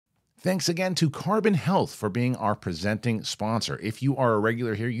Thanks again to Carbon Health for being our presenting sponsor. If you are a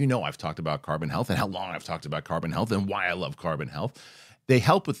regular here, you know I've talked about Carbon Health and how long I've talked about Carbon Health and why I love Carbon Health. They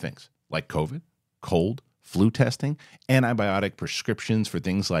help with things like COVID, cold, flu testing, antibiotic prescriptions for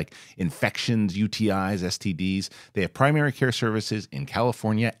things like infections, UTIs, STDs. They have primary care services in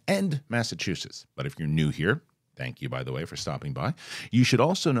California and Massachusetts. But if you're new here, thank you, by the way, for stopping by. You should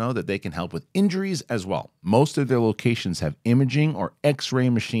also know that they can help with injuries as well. Most of their locations have imaging or X-ray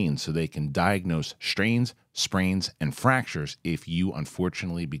machines so they can diagnose strains, sprains, and fractures if you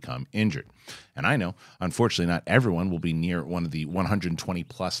unfortunately become injured. And I know, unfortunately, not everyone will be near one of the 120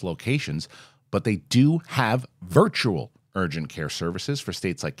 plus locations, but they do have virtual urgent care services for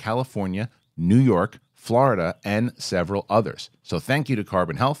states like California, New York, Florida, and several others. So thank you to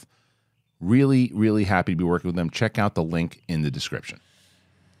Carbon Health. Really, really happy to be working with them. Check out the link in the description.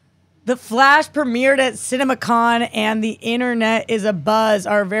 The Flash premiered at CinemaCon and the internet is abuzz.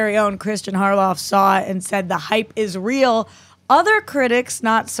 Our very own Christian Harloff saw it and said the hype is real. Other critics,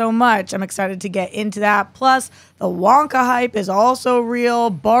 not so much. I'm excited to get into that. Plus, the Wonka hype is also real.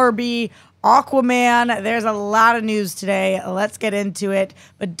 Barbie, Aquaman. There's a lot of news today. Let's get into it.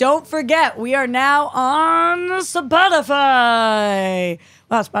 But don't forget, we are now on Spotify.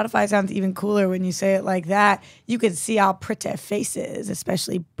 Wow, Spotify sounds even cooler when you say it like that. You can see our pretty faces,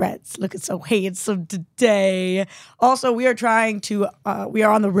 especially Brett's looking so handsome today. Also, we are we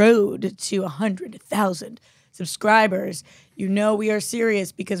are on the road to 100,000 subscribers. You know we are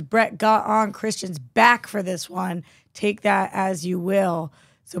serious because Brett got on Christian's back for this one. Take that as you will.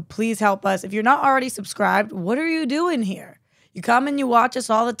 So please help us. If you're not already subscribed, what are you doing here? You come and you watch us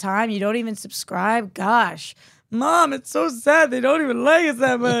all the time. You don't even subscribe. Gosh, Mom, it's so sad. They don't even like us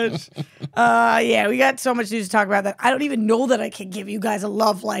that much. Yeah, we got so much news to talk about that I don't even know that I can give you guys a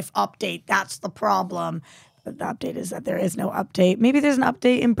love life update. That's the problem. But the update is that there is no update. Maybe there's an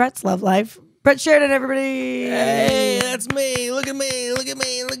update in Brett's love life. Brett Sheridan, everybody. Hey, that's me. Look at me. Look at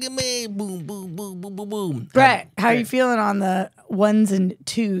me. Look at me. Boom, boom, boom, boom, boom, boom. Brett, how are you feeling on the ones and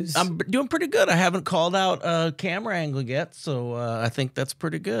twos? I'm doing pretty good. I haven't called out a camera angle yet, so I think that's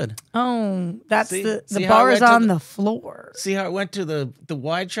pretty good. Oh, that's See the how I bar is went to on the floor. See how it went to the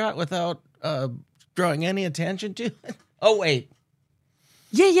wide shot without drawing any attention to it? Oh, wait.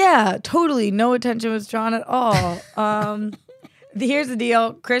 Yeah, totally. No attention was drawn at all. Here's the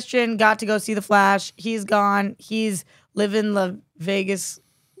deal. Christian got to go see The Flash. He's gone. He's living La Vegas.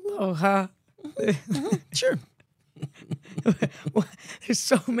 Oh, huh? Sure. There's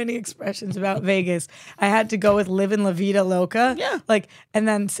so many expressions about Vegas. I had to go with living La Vida Loca. Yeah. And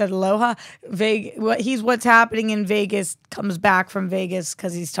then said aloha. He's what's happening in Vegas, comes back from Vegas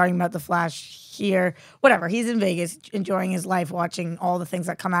because he's talking about The Flash here. Whatever. He's in Vegas enjoying his life, watching all the things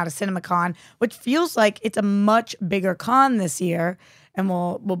that come out of CinemaCon, which feels like it's a much bigger con this year. And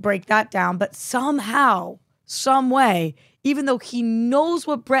we'll break that down. But somehow, some way, even though he knows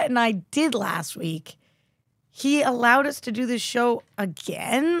what Brett and I did last week, he allowed us to do this show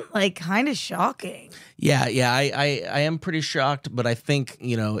again? Kind of shocking. Yeah, I am pretty shocked, but I think,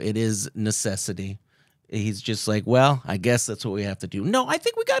 it is necessity. He's just like, well, I guess that's what we have to do. No, I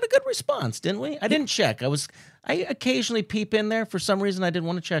think we got a good response, didn't we? I didn't check. I occasionally peep in there. For some reason, I didn't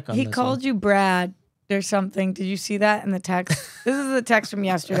want to check on this. He called you Brad or something. Did you see that in the text? This is the text from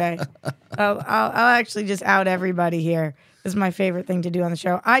yesterday. I'll actually just out everybody here. This is my favorite thing to do on the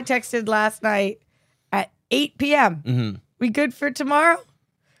show. I texted last night at 8 p.m. Mm-hmm. We good for tomorrow?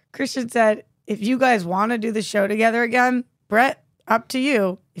 Christian said, if you guys want to do the show together again, Brett, up to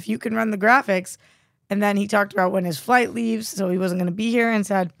you. If you can run the graphics. And then he talked about when his flight leaves, so he wasn't going to be here, and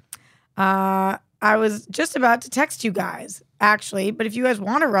said, I was just about to text you guys, actually, but if you guys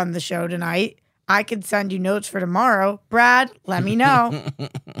want to run the show tonight, I could send you notes for tomorrow. Brad, let me know.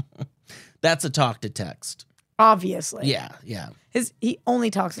 That's a talk to text. Obviously. Yeah. He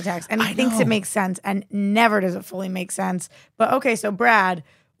only talks to text, and he I thinks know. it makes sense, and never does it fully make sense. But okay, so Brad,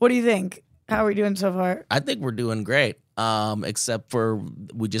 what do you think? How are we doing so far? I think we're doing great. Except for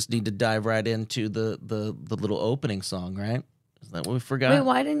we just need to dive right into the little opening song, right? Is that what we forgot? Wait,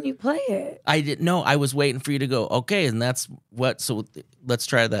 why didn't you play it? I didn't know. I was waiting for you to go, okay, and that's what, so let's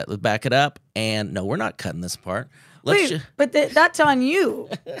try that. Let's back it up. And no, we're not cutting this part. But that's on you.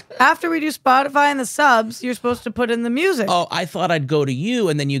 After we do Spotify and the subs, you're supposed to put in the music. Oh, I thought I'd go to you,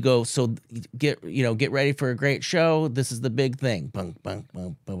 and then you go. So get ready for a great show. This is the big thing. Bung, bung,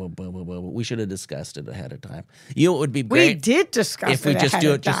 bung, bung, bung, bung, bung, bung. We should have discussed it ahead of time. You know, it would be great. We did discuss if we just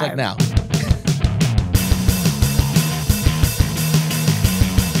do it just like now.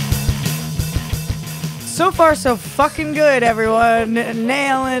 So far, so fucking good, everyone.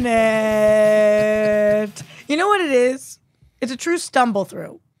 Nailing it. You know what it is? It's a true stumble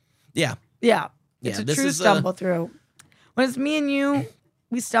through. Yeah. Yeah. It's Yeah, a this true is, stumble through. When it's me and you,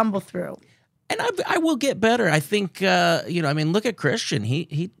 we stumble through. And I will get better. I think look at Christian.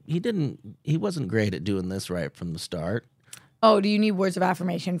 He wasn't great at doing this right from the start. Oh, do you need words of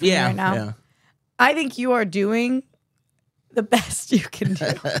affirmation from me right now? Yeah. I think you are doing the best you can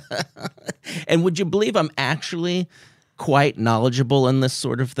do. And would you believe I'm actually quite knowledgeable in this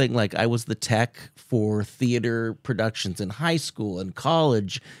sort of thing? Like I was the tech for theater productions in high school and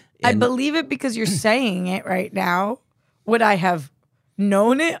college. I And believe it because you're saying it right now. Would I have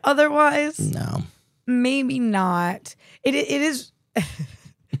known it otherwise? no. Maybe not. It is.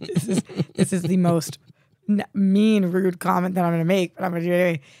 This is the most mean, rude comment that I'm going to make, but I'm going to do it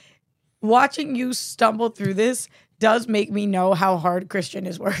anyway. Watching you stumble through this does make me know how hard Christian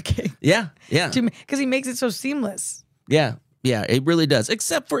is working. Yeah. Because he makes it so seamless. Yeah, it really does.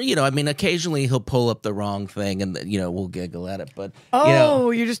 Except for, occasionally he'll pull up the wrong thing and, we'll giggle at it. But,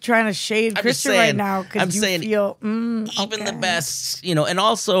 You're just trying to shade I'm just Christian saying- right now I'm because you saying feel even okay. the best, and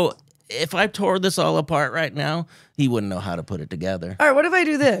also if I tore this all apart right now, he wouldn't know how to put it together. All right, what if I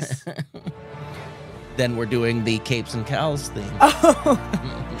do this? Then we're doing the Capes and Cows thing. All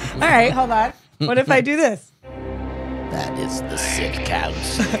right, hold on. What if I do this? That is the Sick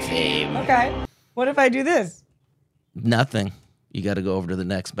Cows theme. Okay. What if I do this? Nothing. You got to go over to the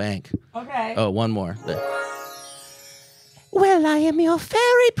next bank. Okay. Oh, one more. Well, I am your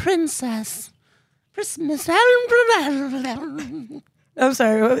fairy princess. Christmas. I'm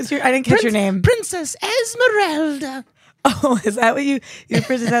sorry. What was your? I didn't catch your name. Princess Esmeralda. Oh, is that what you're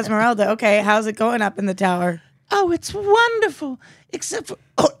Princess Esmeralda? Okay, how's it going up in the tower? Oh, it's wonderful. Except for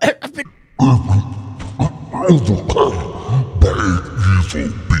I've been. Bad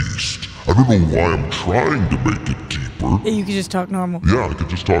evil beast. I don't know why I'm trying to make it deeper. Yeah, you can just talk normal. Yeah, I can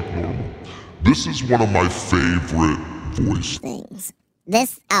just talk normal. This is one of my favorite voices. Things.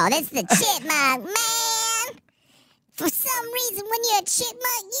 This the chipmunk, man. For some reason, when you're a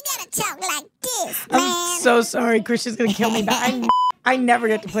chipmunk, you gotta talk like this, man. I'm so sorry. Christian's gonna kill me, but I never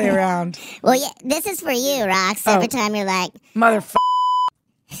get to play around. Well, yeah, this is for you, Rox. Every time you're like, Motherfucker.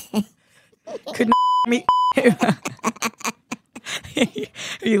 Couldn't me.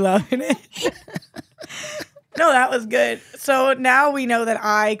 Are you loving it? No, that was good. So now we know that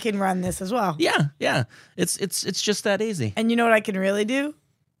I can run this as well. Yeah. It's just that easy. And you know what I can really do?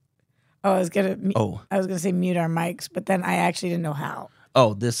 Oh, I was gonna say mute our mics, but then I actually didn't know how.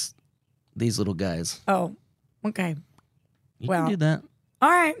 Oh, these little guys. Oh, okay. You Well, can do that. All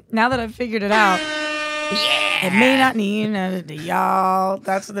right. Now that I've figured it out, it may not need y'all.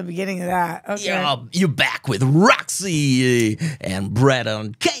 That's the beginning of that. Okay. You're back with Roxy and Brett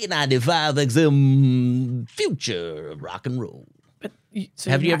on K95 XM Future Rock and Roll. So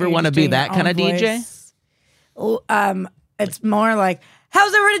Have you you're ever not- want to you're be just doing that your kind own of DJ? voice? Oh, it's more like,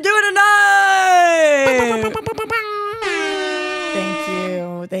 how's everybody doing tonight?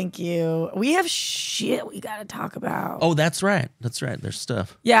 Thank you. We have shit we got to talk about. Oh, that's right. There's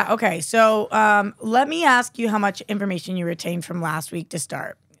stuff. Yeah, okay. So let me ask you how much information you retained from last week to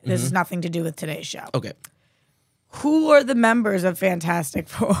start. This has nothing to do with today's show. Okay. Who are the members of Fantastic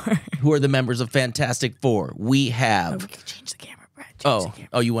Four? Who are the members of Fantastic Four? We We have. could change the camera, Brett. Change the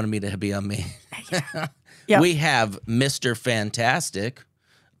camera. You wanted me to be on me. Yep. We have Mr. Fantastic,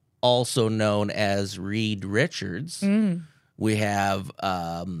 also known as Reed Richards. We have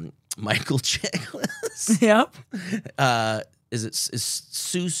Michael Chiklis. Yep. Is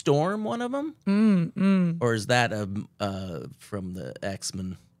Sue Storm one of them? Or is that from the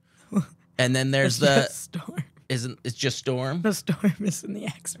X-Men? And then there's the Storm. it's just Storm? The Storm is in the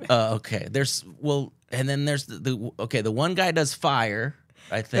X-Men. Okay. And then there's the one guy does fire,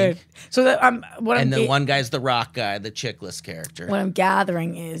 I think. Good. So that And the one guy's the rock guy, the Chickless character. what I'm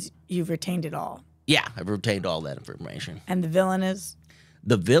gathering is you've retained it all. Yeah, I've retained all that information. And the villain is?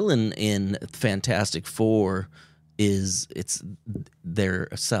 The villain in Fantastic Four is their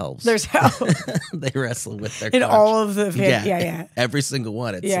selves. There's hell. They wrestle with their In conscience. all of the yeah. Every single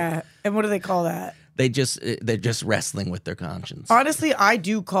one. It's, Yeah. And what do they call that? they're just wrestling with their conscience. Honestly, I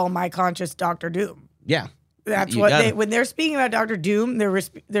do call my conscious Dr. Doom. Yeah. That's You what gotta- when they're speaking about Dr. Doom,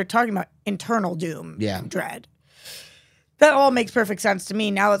 they're talking about internal doom, Yeah. dread. That all makes perfect sense to me.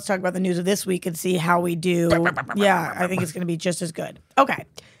 Now let's talk about the news of this week and see how we do. Yeah, I think it's going to be just as good. Okay.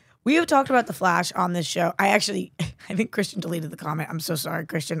 We have talked about The Flash on this show. I think Christian deleted the comment. I'm so sorry,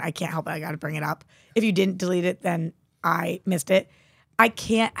 Christian. I can't help it. I got to bring it up. If you didn't delete it, then I missed it. I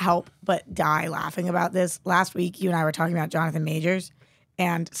can't help but die laughing about this. Last week, you and I were talking about Jonathan Majors,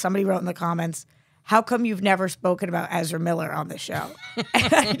 and somebody wrote in the comments, how come you've never spoken about Ezra Miller on the show?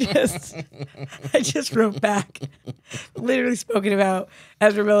 And I just wrote back, literally spoken about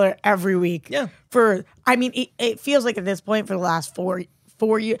Ezra Miller every week. Yeah. It feels like at this point for the last four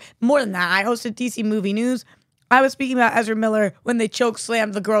years, more than that, I hosted DC Movie News. I was speaking about Ezra Miller when they choke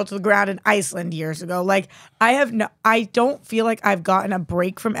slammed the girl to the ground in Iceland years ago. Like, I don't feel like I've gotten a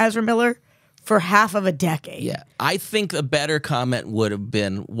break from Ezra Miller for half of a decade. Yeah. I think a better comment would have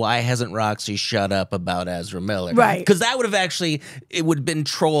been, why hasn't Roxy shut up about Ezra Miller? Right. Because that would have it would have been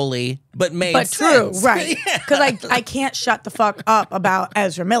trolly, but made But true, sense. right. Because I can't shut the fuck up about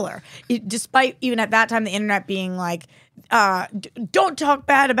Ezra Miller. Despite even at that time the internet being like, don't talk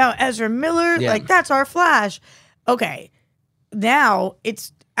bad about Ezra Miller. Yeah. Like, that's our Flash. Okay. Now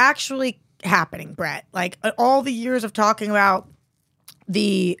it's actually happening, Brett. Like, all the years of talking about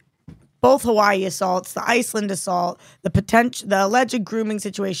both Hawaii assaults, the Iceland assault, the alleged grooming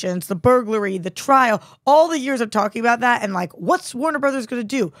situations, the burglary, the trial, all the years of talking about that and like, what's Warner Brothers going to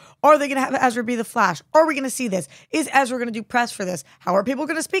do? Are they going to have Ezra be the Flash? Are we going to see this? Is Ezra going to do press for this? How are people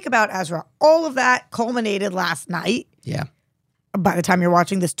going to speak about Ezra? All of that culminated last night. Yeah. By the time you're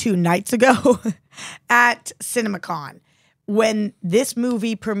watching this 2 nights ago at CinemaCon, when this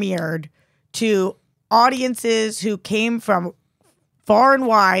movie premiered to audiences who came from far and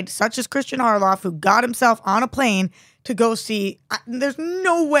wide, such as Christian Harloff, who got himself on a plane to go see. There's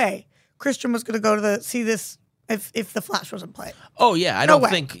no way Christian was going to go to see this if the Flash wasn't playing. Oh, yeah. I No don't way.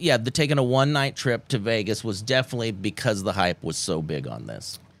 think, the taking a one-night trip to Vegas was definitely because the hype was so big on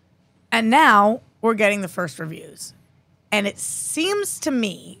this. And now we're getting the first reviews. And it seems to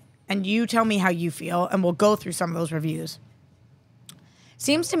me, and you tell me how you feel, and we'll go through some of those reviews.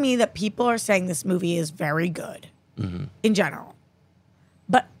 Seems to me that people are saying this movie is very good in general.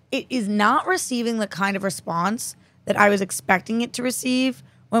 But it is not receiving the kind of response that I was expecting it to receive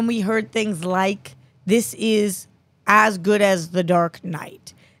when we heard things like, this is as good as The Dark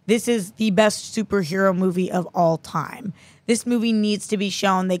Knight. This is the best superhero movie of all time. This movie needs to be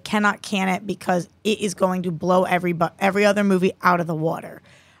shown. They cannot can it because it is going to blow every other movie out of the water.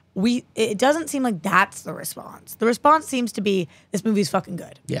 It doesn't seem like that's the response. The response seems to be, this movie's fucking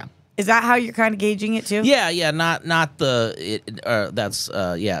good. Yeah. Is that how you're kind of gauging it too? Yeah, not the it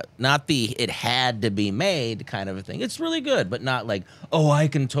had to be made kind of a thing. It's really good, but not like, oh, I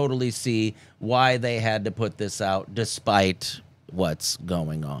can totally see why they had to put this out despite what's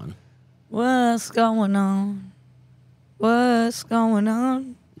going on. What's going on? What's going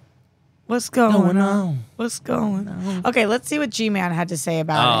on? What's going on? What's going on? Okay, let's see what G-Man had to say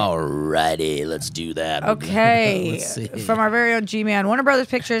about Alrighty, let's do that. it. Okay, Let's see. from our very own G-Man, Warner Brothers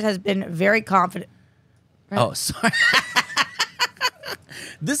Pictures has been very confident. Oh, sorry.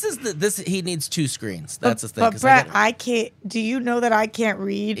 This he needs 2 screens. That's the thing. But 'cause Brett, I can't. Do you know that I can't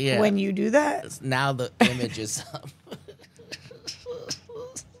read Yeah. when you do that? now the image is up.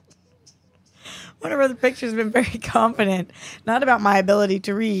 Warner Brothers Pictures has been very confident, not about my ability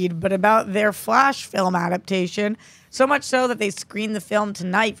to read, but about their Flash film adaptation. So much so that they screened the film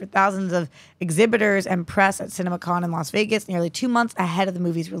tonight for thousands of exhibitors and press at CinemaCon in Las Vegas, nearly 2 months ahead of the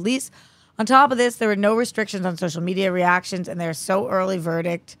movie's release. On top of this, there were no restrictions on social media reactions, and there's so early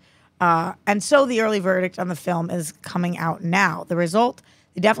verdict. So the early verdict on the film is coming out now. The result,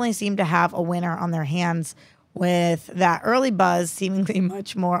 they definitely seem to have a winner on their hands, with that early buzz seemingly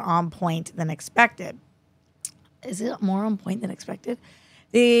much more on point than expected. Is it more on point than expected?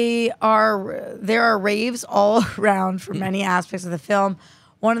 There are raves all around for many aspects of the film.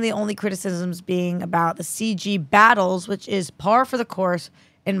 One of the only criticisms being about the CG battles, which is par for the course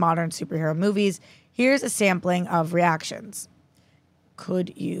in modern superhero movies. Here's a sampling of reactions.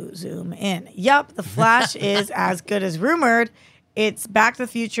 Could you zoom in? Yup, The Flash is as good as rumored. It's Back to the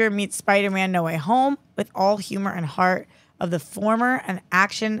Future meets Spider-Man No Way Home, with all humor and heart of the former and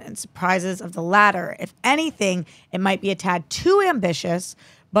action and surprises of the latter. If anything, it might be a tad too ambitious,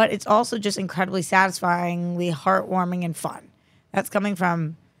 but it's also just incredibly satisfyingly heartwarming and fun. That's coming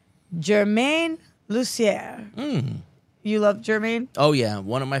from Jermaine Lucier. You love Jermaine? Oh yeah,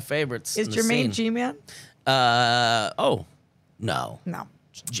 one of my favorites. Is in the Jermaine scene. G-Man? No. No.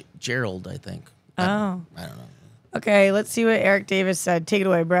 Gerald, I think. Oh. I don't know. Okay, let's see what Eric Davis said. Take it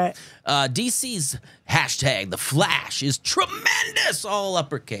away, Brett. DC's hashtag The Flash is tremendous, all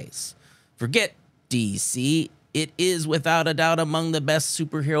uppercase. Forget DC. It is without a doubt among the best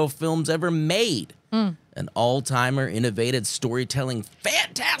superhero films ever made. An all-timer, innovative storytelling,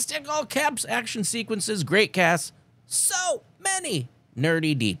 fantastic, all caps, action sequences, great cast, so many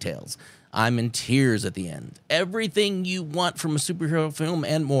nerdy details. I'm in tears at the end. Everything you want from a superhero film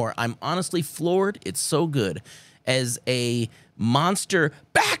and more. I'm honestly floored. It's so good. As a monster,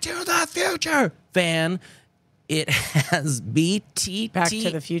 back to the Future fan, it has BTT. Back to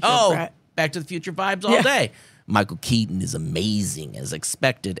the Future, Oh, Brett. Back to the Future vibes all day. Michael Keaton is amazing as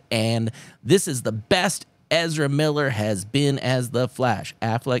expected, and this is the best Ezra Miller has been as the Flash.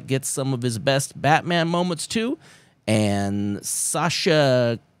 Affleck gets some of his best Batman moments too, and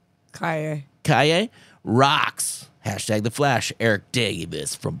Sasha Kaye rocks. Hashtag the Flash. Eric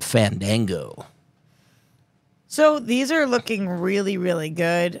Davis from Fandango. So these are looking really, really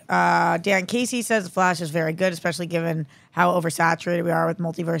good. Dan Casey says The Flash is very good, especially given how oversaturated we are with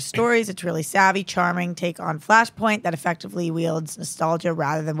multiverse stories. It's really savvy, charming take on Flashpoint that effectively wields nostalgia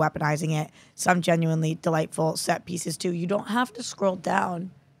rather than weaponizing it. Some genuinely delightful set pieces, too. You don't have to scroll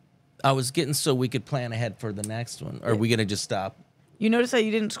down. I was getting so we could plan ahead for the next one. Or are we going to just stop? You notice that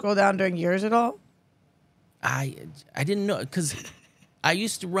you didn't scroll down during yours at all? I didn't know, because I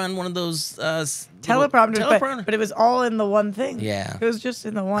used to run one of those Teleprompters, but it was all in the one thing. Yeah. It was just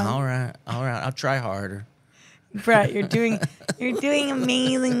in the one. All right. I'll try harder. Brett, you're doing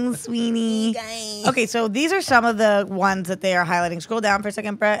amazing, Sweeney. Okay, so these are some of the ones that they are highlighting. Scroll down for a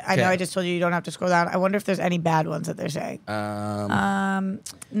second, Brett. I know I just told you don't have to scroll down. I wonder if there's any bad ones that they're saying.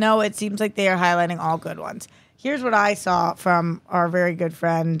 No, it seems like they are highlighting all good ones. Here's what I saw from our very good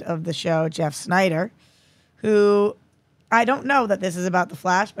friend of the show, Jeff Snyder, who I don't know that this is about the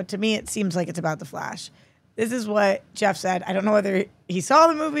Flash, but to me it seems like it's about the Flash. This is what Jeff said. I don't know whether he saw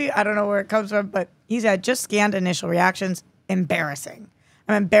the movie. I don't know where it comes from, but he said, just scanned initial reactions. Embarrassing.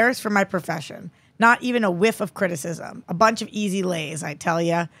 I'm embarrassed for my profession. Not even a whiff of criticism. A bunch of easy lays, I tell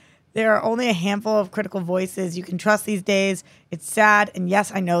ya. There are only a handful of critical voices you can trust these days. It's sad, and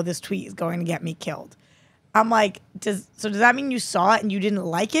yes, I know this tweet is going to get me killed. I'm like, does that mean you saw it and you didn't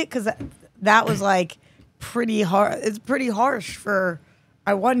like it? Because that was like pretty hard. It's pretty harsh for,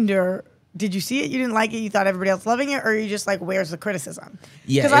 I wonder, did you see it? You didn't like it? You thought everybody else loving it? Or are you just like, where's the criticism?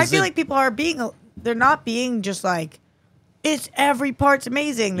 Yeah. Because I feel like people are they're not being just like, it's every part's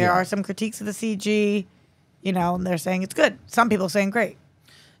amazing. There are some critiques of the CG, and they're saying it's good. Some people saying great.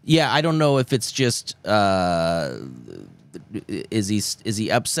 Yeah, I don't know if it's just is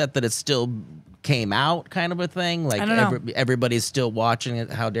he upset that it still came out kind of a thing? Like I don't know. Everybody's still watching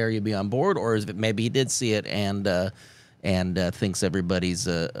it. How dare you be on board? Or is it maybe he did see it and thinks everybody's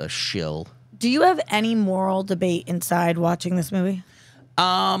a shill? Do you have any moral debate inside watching this movie?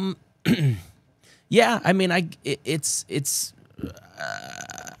 Yeah, I mean, it's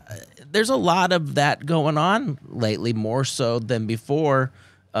there's a lot of that going on lately, more so than before,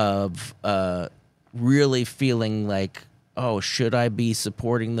 of really feeling like, oh, should I be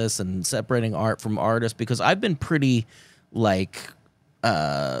supporting this and separating art from artists? Because I've been pretty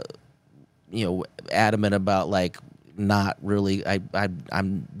adamant about like not really.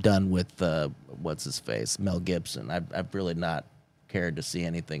 I'm done with what's his face, Mel Gibson. I've really not cared to see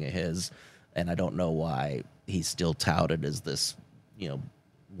anything of his, and I don't know why he's still touted as this,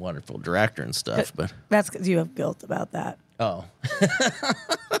 wonderful director and stuff. But that's because you have guilt about that. Oh.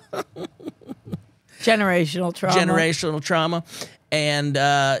 Generational trauma. And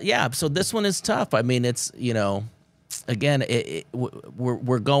so this one is tough. I mean, it's, again,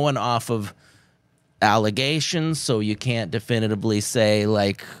 we're going off of allegations, so you can't definitively say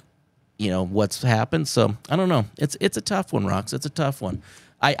like, what's happened. So I don't know. It's a tough one, Rox. It's a tough one.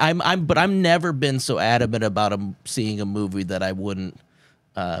 But I've never been so adamant about seeing a movie that I wouldn't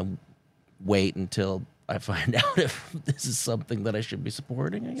wait until I find out if this is something that I should be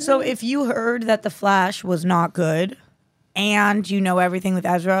supporting. I guess. So if you heard that The Flash was not good and you know everything with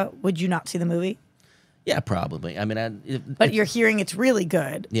Ezra, would you not see the movie? Yeah, probably. I mean, but you're hearing it's really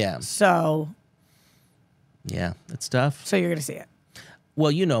good. Yeah. So. Yeah, it's tough. So you're going to see it.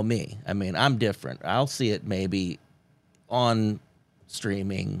 Well, you know me. I mean, I'm different. I'll see it maybe on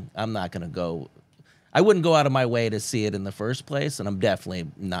streaming. I'm not going to go. I wouldn't go out of my way to see it in the first place, and I'm definitely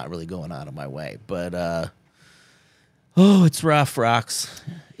not really going out of my way. But, it's rough, Rox.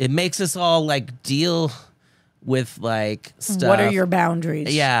 It makes us all, like, deal with, like, stuff. What are your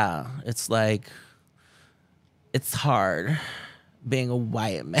boundaries? Yeah. It's like, it's hard being a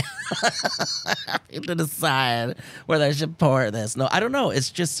white man to decide whether I should support this. No, I don't know. It's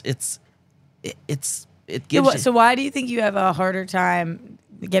just, it gives you. So why do you think you have a harder time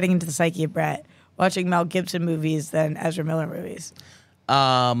getting into the psyche of Brett watching Mel Gibson movies than Ezra Miller movies?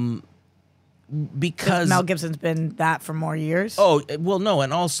 Because Mel Gibson's been that for more years. Oh, well, no.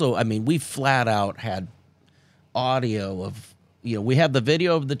 And also, I mean, we flat out had audio of, we have the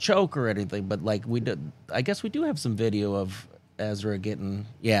video of the choke or anything, but like I guess we do have some video of Ezra getting,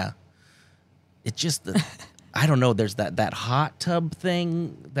 It's just I don't know. There's that hot tub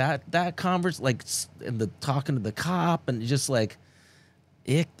thing, that converse, like, and the talking to the cop, and just like,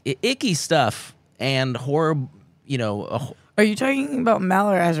 icky stuff and horror. You know, Are you talking about Mel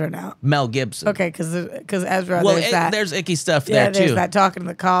or Ezra now? Mel Gibson. Okay, because Ezra, Well, there's that. there's icky stuff Yeah, there there's too. that talking to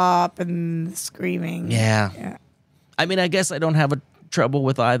the cop and the screaming. Yeah. I mean, I guess I don't have a trouble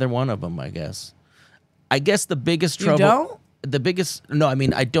with either one of them. I guess the biggest You trouble. don't? The biggest. No, I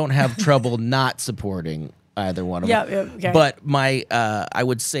mean, I don't have trouble not supporting either one of Yeah, them. okay. But my, I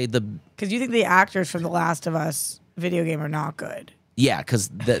would say Because you think the actors from The Last of Us video game are not good. because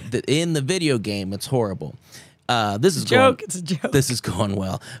in the video game it's horrible. This is It's a joke. This is going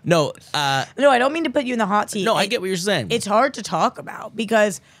well. No, No, I don't mean to put you in the hot seat. no, I get what you're saying. It's hard to talk about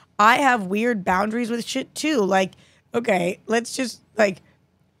because I have weird boundaries with shit too. Like, okay, let's just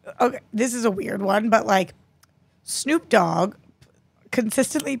okay, this is a weird one, but like Snoop Dogg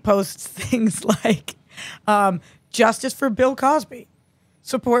consistently posts things like justice for Bill Cosby,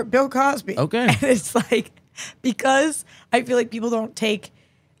 support Bill Cosby. Okay. And it's like, because I feel like people don't take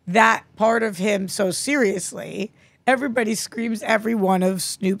that part of him so seriously, everybody screams every one of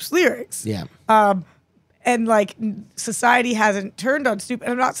Snoop's lyrics. yeah. And like society hasn't turned on Snoop,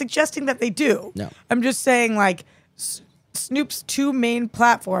 and I'm not suggesting that they do. No. I'm just saying like Snoop's two main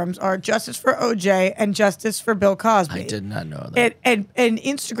platforms are justice for OJ and justice for Bill Cosby. I did not know that. And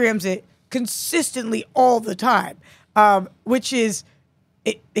Instagrams it consistently all the time, which is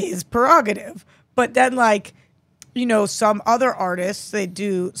his prerogative. But then like, you know, some other artists, they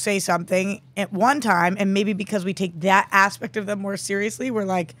do say something at one time, and maybe because we take that aspect of them more seriously, we're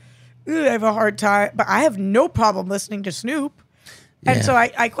like, "Ooh, I have a hard time, but I have no problem listening to Snoop." And Yeah. so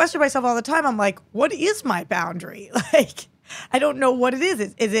I question myself all the time. I'm like, what is my boundary? Like, I don't know what it is.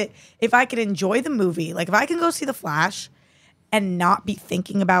 Is it if I can enjoy the movie, like if I can go see The Flash and not be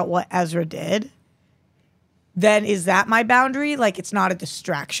thinking about what Ezra did, then is that my boundary? Like, it's not a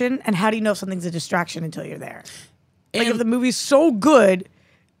distraction. And how do you know if something's a distraction until you're there? Like, if And- the movie's so good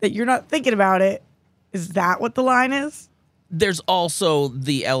that you're not thinking about it, is that what the line is? There's also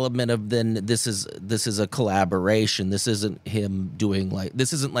the element of then this is a collaboration. This isn't him doing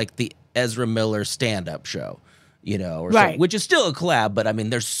this isn't like the Ezra Miller stand-up show, you know, or Right. which is still a collab, but I mean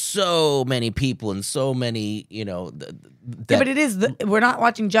there's so many people and so many, you know, Yeah, but it is we're not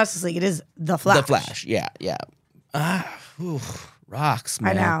watching Justice League. It is The Flash. The Flash. Yeah. Rocks,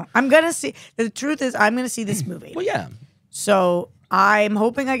 I man. know. I'm gonna see. The truth is, I'm gonna see this movie. Well, yeah. So I'm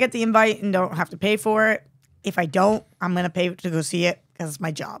hoping I get the invite and don't have to pay for it. If I don't, I'm gonna pay to go see it because it's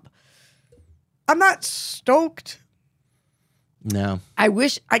my job. I'm not stoked. No. I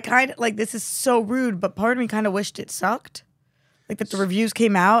wish I kind of like this is so rude, but part of me kind of wished it sucked. Like that the reviews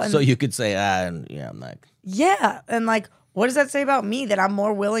came out and So you could say, I'm not. yeah, and like what does that say about me that I'm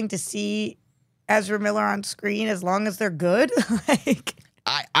more willing to see Ezra Miller on screen as long as they're good? Like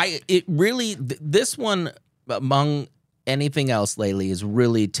It really, this one among anything else lately is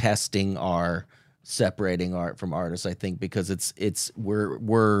really testing our separating art from artists, I think, because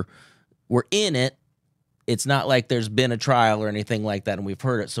we're in it. It's not like there's been a trial or anything like that and we've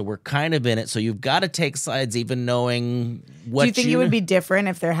heard it. So we're kind of in it. So you've got to take sides even knowing what do you think it would be different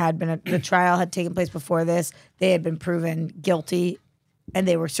if there had been the trial had taken place before this, they had been proven guilty and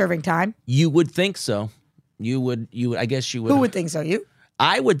they were serving time? You would think so. I guess you would. Who would think so? You?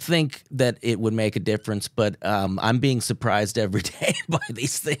 I would think that it would make a difference, but I'm being surprised every day by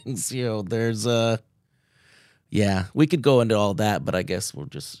these things. You know, there's yeah, we could go into all that, but I guess we'll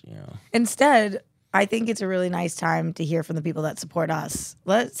just, you know. Instead, I think it's a really nice time to hear from the people that support us.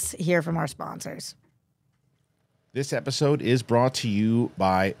 Let's hear from our sponsors. This episode is brought to you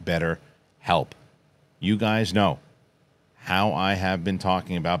by BetterHelp. You guys know how I have been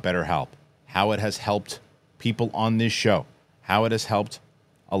talking about BetterHelp, how it has helped people on this show, how it has helped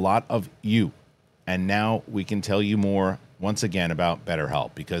a lot of you. And now we can tell you more once again about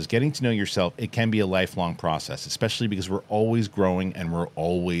BetterHelp, because getting to know yourself, it can be a lifelong process, especially because we're always growing and we're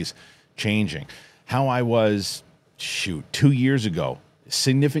always changing. How I was, 2 years ago,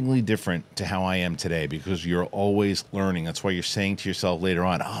 significantly different to how I am today, because you're always learning. That's why you're saying to yourself later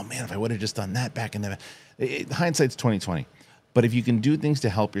on, oh man, if I would have just done that back in the hindsight's 2020. But if you can do things to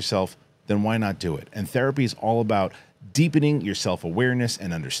help yourself, then why not do it? And therapy is all about deepening your self-awareness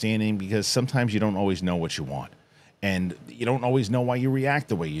and understanding, because sometimes you don't always know what you want. And you don't always know why you react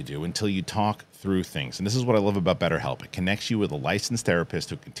the way you do until you talk through things. And this is what I love about BetterHelp. It connects you with a licensed therapist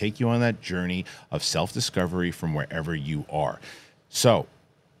who can take you on that journey of self-discovery from wherever you are. So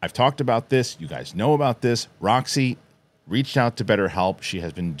I've talked about this. You guys know about this. Roxy reached out to BetterHelp.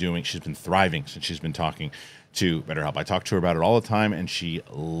 She's been thriving since she's been talking to BetterHelp. I talk to her about it all the time, and she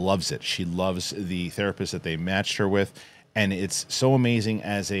loves it. She loves the therapist that they matched her with, And it's so amazing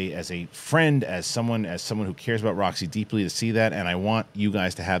as a friend, as someone who cares about Roxy deeply, to see that. And I want you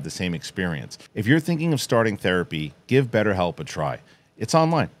guys to have the same experience. If you're thinking of starting therapy, give BetterHelp a try. It's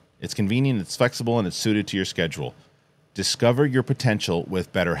online. It's convenient, it's flexible, and it's suited to your schedule. Discover your potential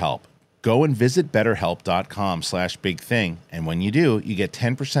with BetterHelp. Go and visit BetterHelp.com/bigthing. And when you do, you get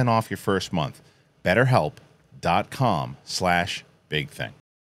 10% off your first month. BetterHelp.com/bigthing.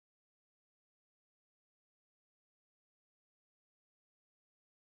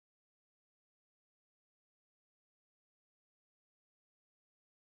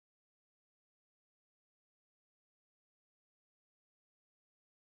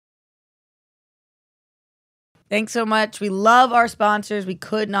 Thanks so much. We love our sponsors. We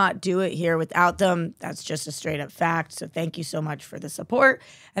could not do it here without them. That's just a straight up fact. So thank you so much for the support.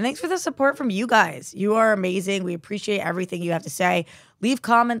 And thanks for the support from you guys. You are amazing. We appreciate everything you have to say. Leave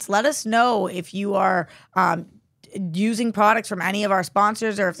comments. Let us know if you are using products from any of our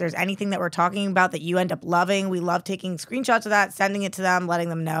sponsors, or if there's anything that we're talking about that you end up loving. We love taking screenshots of that, sending it to them, letting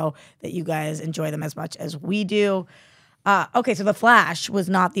them know that you guys enjoy them as much as we do. Okay, so The Flash was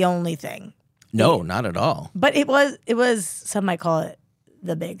not the only thing. No, not at all. But it was, some might call it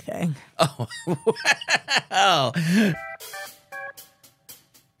the big thing. Oh, wow.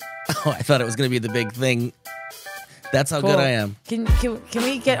 Oh, I thought it was going to be the big thing. That's how Cool. good I am. Can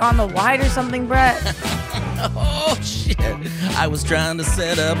we get on the wide or something, Brett? Oh, shit. I was trying to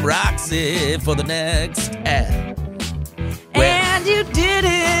set up Roxy for the next ad. And you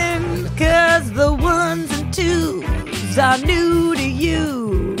didn't, cause the ones and twos are new to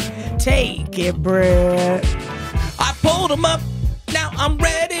you. Take it, Brett. I pulled them up. Now I'm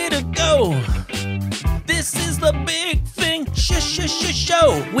ready to go. This is the big thing.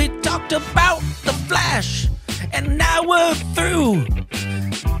 Show. We talked about the Flash, and now we're through.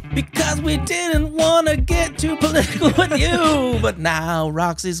 Because we didn't want to get too political with you. But now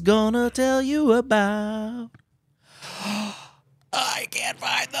Roxy's gonna tell you about. I can't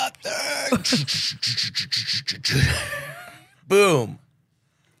find the thing. Boom.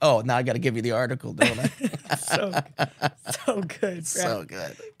 Oh, now I got to give you the article, don't I? So good, Brett. So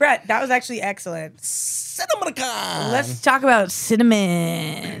good. Brett, that was actually excellent. Cinnamon-a-con. Let's talk about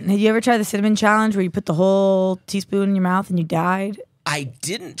cinnamon. Have you ever tried the cinnamon challenge where you put the whole teaspoon in your mouth and you died? I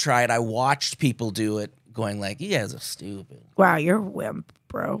didn't try it. I watched people do it, going like, "You guys are stupid." Wow, you're a wimp,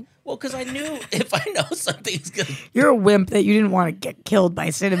 bro. Well, because I knew if I know something's gonna, You're a wimp that you didn't want to get killed by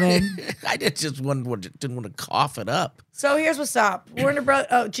cinnamon. I didn't want to cough it up. So here's what's up. Warner Brothers.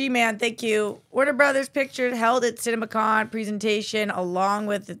 Oh, G-Man, thank you. Warner Brothers Pictures held its CinemaCon presentation along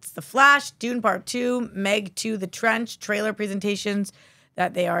with its The Flash, Dune Part 2, Meg 2, The Trench trailer presentations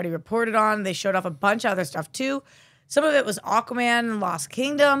that they already reported on. They showed off a bunch of other stuff too. Some of it was Aquaman and Lost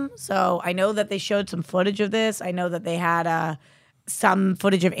Kingdom. So I know that they showed some footage of this. I know that they had some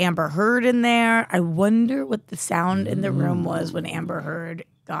footage of Amber Heard in there. I wonder what the sound in the room was when Amber Heard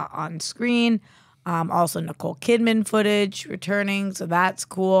got on screen. Also Nicole Kidman footage returning, so that's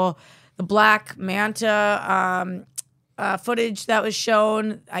cool. The Black Manta footage that was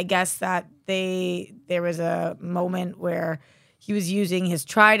shown, I guess that there was a moment where he was using his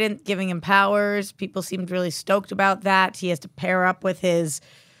trident, giving him powers. People seemed really stoked about that. He has to pair up with his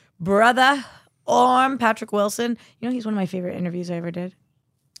brother, Patrick Wilson. You know, he's one of my favorite interviews I ever did.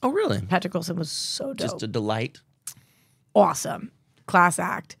 Oh, really? Patrick Wilson was so dope. Just a delight. Awesome. Class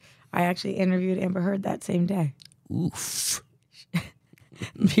act. I actually interviewed Amber Heard that same day. Oof.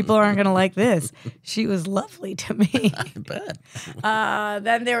 People aren't going to like this. She was lovely to me. I bet.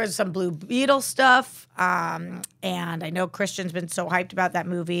 Then there was some Blue Beetle stuff. And I know Christian's been so hyped about that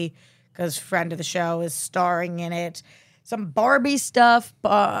movie because friend of the show is starring in it. Some Barbie stuff.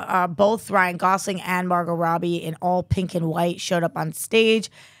 Both Ryan Gosling and Margot Robbie in all pink and white showed up on stage.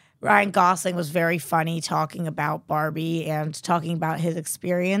 Ryan Gosling was very funny talking about Barbie and talking about his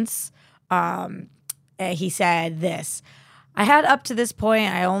experience. He said this: I had up to this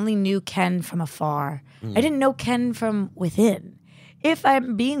point, I only knew Ken from afar. I didn't know Ken from within. If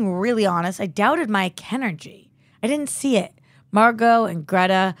I'm being really honest, I doubted my Kenergy. I didn't see it. Margot and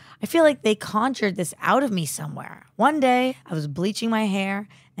Greta, I feel like they conjured this out of me somewhere. One day, I was bleaching my hair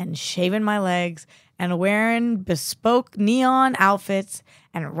and shaving my legs and wearing bespoke neon outfits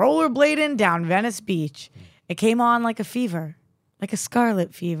and rollerblading down Venice Beach. It came on like a fever, like a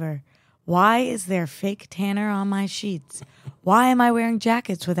scarlet fever. Why is there fake tanner on my sheets? Why am I wearing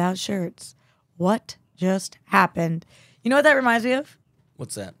jackets without shirts? What just happened? You know what that reminds me of?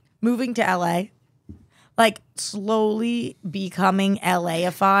 What's that? Moving to LA. Like slowly becoming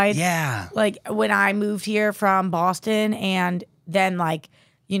LA-ified. Yeah. Like when I moved here from Boston and then like,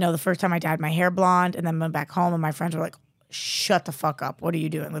 you know, the first time I dyed my hair blonde and then went back home and my friends were like, shut the fuck up. What are you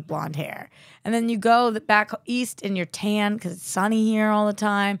doing with blonde hair? And then you go back east and you're tan because it's sunny here all the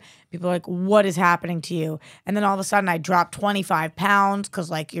time. People are like, what is happening to you? And then all of a sudden I dropped 25 pounds because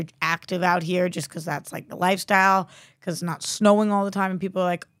like you're active out here just because that's like the lifestyle because it's not snowing all the time. And people are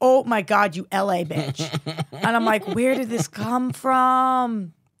like, oh my God, you LA bitch. And I'm like, where did this come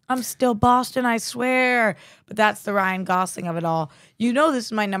from? I'm still Boston, I swear. But that's the Ryan Gosling of it all. You know, this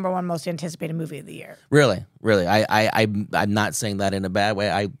is my number one most anticipated movie of the year. Really. I'm not saying that in a bad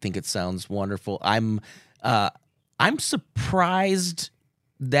way. I think it sounds wonderful. I'm surprised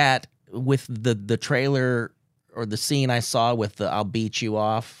that with the trailer or the scene I saw with the "I'll beat you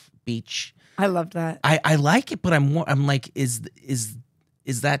off" beach. I loved that. I like it, but I'm like, is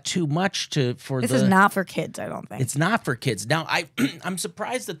that too much for This is not for kids, I don't think. It's not for kids. Now, I'm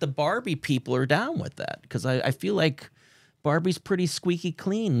surprised that the Barbie people are down with that because I feel like Barbie's pretty squeaky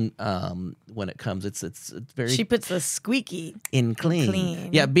clean when it comes. It's very She puts the squeaky in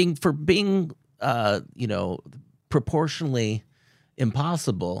clean. Yeah, being proportionally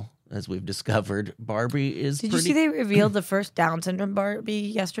impossible, as we've discovered, Barbie is Did you see they revealed the first Down syndrome Barbie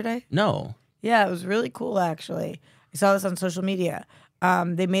yesterday? No. Yeah, it was really cool, actually. I saw this on social media.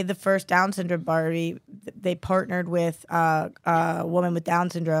 They made the first Down syndrome Barbie. They partnered with a woman with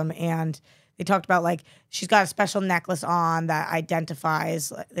Down syndrome, and they talked about like she's got a special necklace on that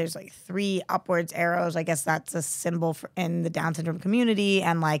identifies. There's like 3 upwards arrows. I guess that's a symbol in the Down syndrome community,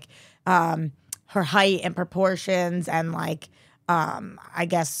 and like her height and proportions, and like I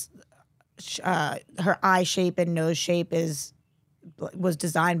guess her eye shape and nose shape was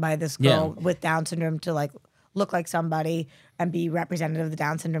designed by this girl with Down syndrome to like look like somebody and be representative of the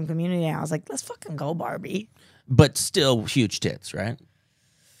Down syndrome community. And I was like, let's fucking go, Barbie. But still huge tits, right?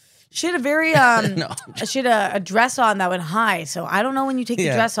 She had a very she had a dress on that went high. So I don't know when you take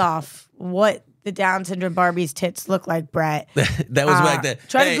the dress off what the Down syndrome Barbie's tits look like, Brett. That was like that.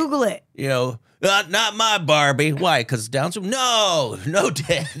 Try to Google it. You know, not my Barbie. Why? Because Down syndrome? No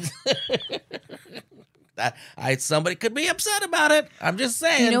tits. Somebody could be upset about it. I'm just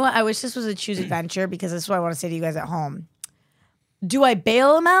saying. You know what? I wish this was a choose adventure because this is what I want to say to you guys at home. Do I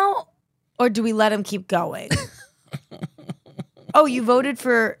bail him out or do we let him keep going? Oh, you voted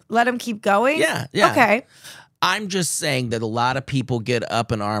for let him keep going? Yeah. Okay. I'm just saying that a lot of people get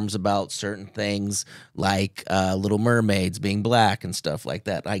up in arms about certain things like Little Mermaids being black and stuff like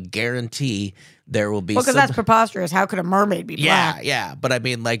that. I guarantee there will be because that's preposterous. How could a mermaid be black? Yeah. But I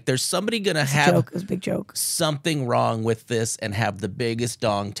mean, like, there's somebody going to have It was a big joke. Something wrong with this and have the biggest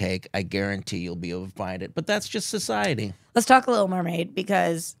dong take. I guarantee you'll be able to find it. But that's just society. Let's talk Little Mermaid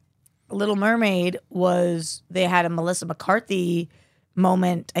because Little Mermaid they had a Melissa McCarthy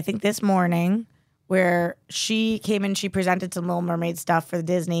moment, I think this morning, where she came in, she presented some Little Mermaid stuff for the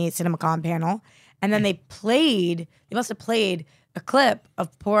Disney CinemaCon panel. And then they must have played a clip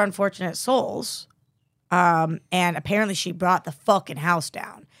of Poor Unfortunate Souls. And apparently she brought the fucking house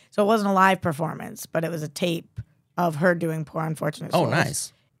down. So it wasn't a live performance, but it was a tape of her doing Poor Unfortunate Souls. Oh,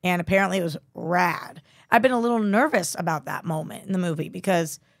 nice. And apparently it was rad. I've been a little nervous about that moment in the movie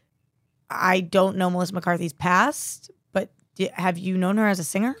because I don't know Melissa McCarthy's past, but have you known her as a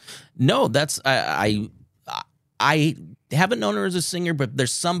singer? No, that's I haven't known her as a singer, but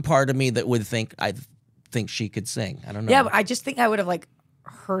there's some part of me that would think she could sing. I don't know. Yeah, but I just think I would have like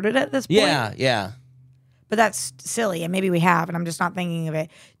heard it at this point. Yeah. But that's silly, and maybe we have, and I'm just not thinking of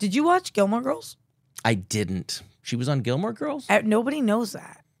it. Did you watch Gilmore Girls? I didn't. She was on Gilmore Girls? Nobody knows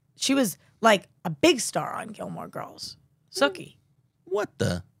that. She was like a big star on Gilmore Girls. Sookie. What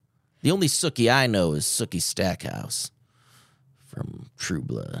the? The only Sookie I know is Sookie Stackhouse from True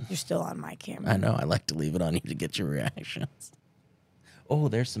Blood. You're still on my camera. I know. I like to leave it on you to get your reactions. Oh,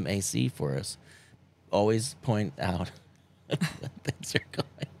 there's some AC for us. Always point out when things are going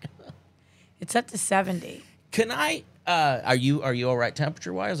on. It's up to 70. Can I? Are you all right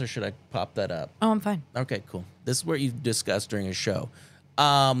temperature wise, or should I pop that up? Oh, I'm fine. Okay, cool. This is what you discussed during a show.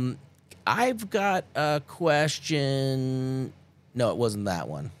 I've got a question. No, it wasn't that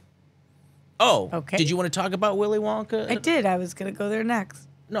one. Oh, okay. Did you want to talk about Willy Wonka? I did. I was going to go there next.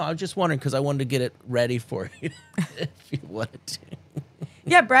 No, I was just wondering because I wanted to get it ready for you if you wanted to.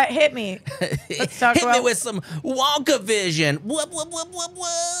 Yeah, Brett, hit me. Let's talk Hit about. me with some Wonka vision. Whoop.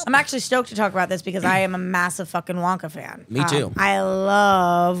 I'm actually stoked to talk about this because I am a massive fucking Wonka fan. Me too. I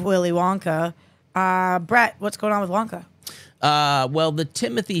love Willy Wonka. Brett, what's going on with Wonka? Well, the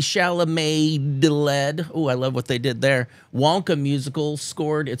Timothy Chalamet-led, oh, I love what they did there, Wonka musical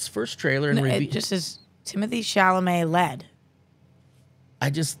scored its first trailer and review. It just is Timothy Chalamet led.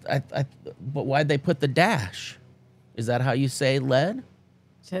 But why'd they put the dash? Is that how you say led?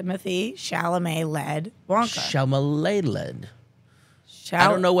 Timothy Chalamet led Wonka. Chalamet. I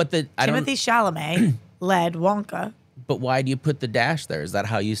don't know what the Timothy Chalamet led Wonka. But why do you put the dash there? Is that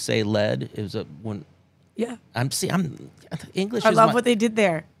how you say lead? Is it when? Yeah. English. I is love my, what they did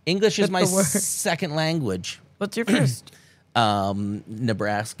there. English is with my the word. second language. What's your first?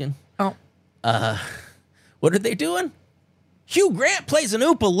 Nebraskan. Oh, What are they doing? Hugh Grant plays an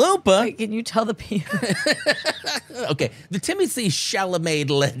Oompa Loompa. wait, can you tell the people? Okay, the Timothy Chalamet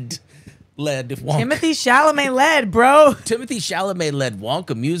led Wonka. Timothy Chalamet led, bro. Timothy Chalamet led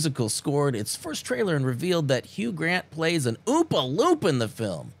Wonka musical scored its first trailer and revealed that Hugh Grant plays an Oompa Loompa in the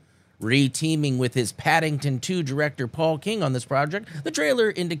film. Re-teaming with his Paddington 2 director Paul King on this project, the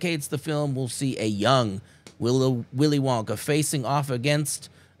trailer indicates the film will see a young Willy Wonka facing off against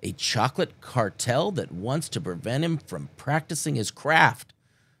a chocolate cartel that wants to prevent him from practicing his craft.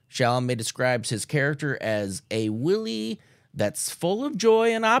 Chalamet describes his character as a Willy that's full of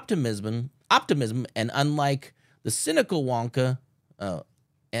joy and optimism, and unlike the cynical Wonka,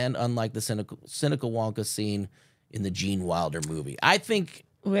 cynical Wonka seen in the Gene Wilder movie. I think.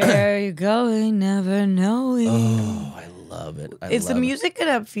 Where you going, never knowing. Oh, I love it. Is the music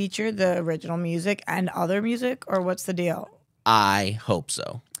gonna feature the original music and other music, or what's the deal? I hope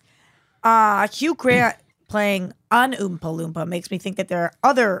so. Hugh Grant playing an Oompa Loompa makes me think that there are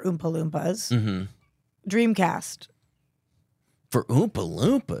other Oompa Loompas. Mm-hmm. Dreamcast. For Oompa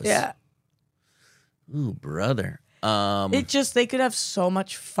Loompas. Yeah. Ooh, brother. It just, they could have so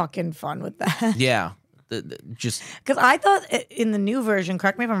much fucking fun with that. Yeah. Just Because I thought in the new version,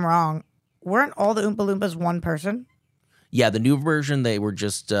 correct me if I'm wrong, weren't all the Oompa Loompas one person? yeah, the new version they were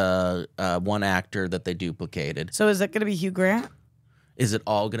just one actor that they duplicated. So is that going to be Hugh Grant? Is it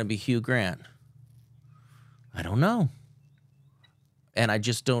all going to be Hugh Grant? I don't know. And I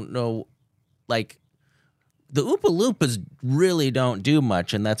just don't know. Like, the Oompa Loompas really don't do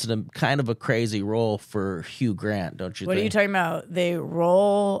much, and that's kind of a crazy role for Hugh Grant, don't you What think? are you talking about? They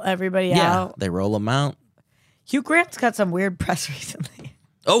roll everybody Yeah, out? they roll them out. Hugh Grant's got some weird press recently.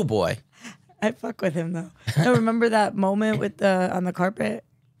 Oh, boy. I fuck with him, though. No, remember that moment with on the carpet?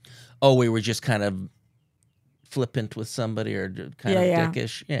 Oh, we were just kind of flippant with somebody or kind of Yeah.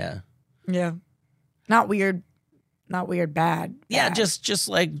 dickish. Yeah. Yeah. Not weird bad. Yeah, bad. just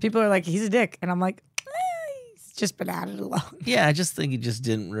like, People are like, he's a dick. And I'm like, he's just been at it alone. yeah, I just think he just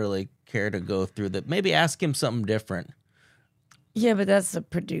didn't really care to go through that. Maybe ask him something different. Yeah, but that's the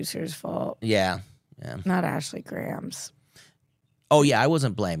producer's fault, Yeah. Yeah. not Ashley Graham's. Oh, yeah, I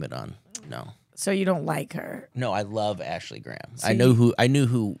wasn't blaming it on. No. So you don't like her. No, I love Ashley Graham. So I knew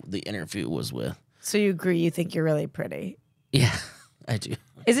who the interview was with. So you agree you think you're really pretty. Yeah, I do.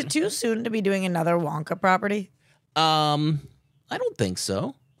 Is it too soon to be doing another Wonka property? I don't think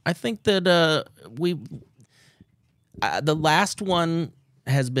so. I think that the last one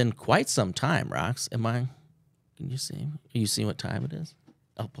has been quite some time, Rox. Can you see? Can you see what time it is?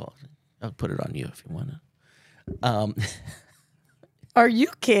 I'll put it on you if you want to. Are you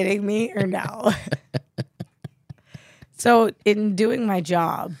kidding me or no? So in doing my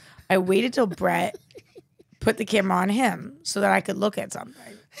job, I waited till Brett put the camera on him so that I could look at something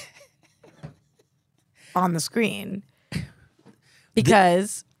on the screen.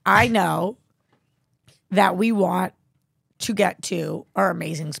 Because I know that we want to get to our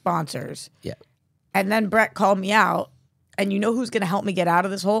amazing sponsors. Yeah. And then Brett called me out. And you know who's going to help me get out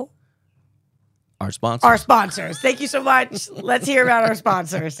of this hole? Our sponsor. Our sponsors. Thank you so much. Let's hear about our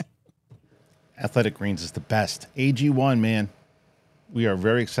sponsors. Athletic Greens is the best. AG1, man. We are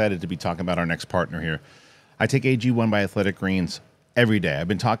very excited to be talking about our next partner here. I take AG1 by Athletic Greens every day. I've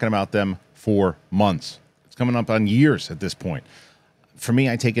been talking about them for months. It's coming up on years at this point. For me,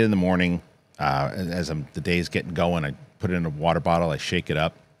 I take it in the morning as the day's getting going. I put it in a water bottle. I shake it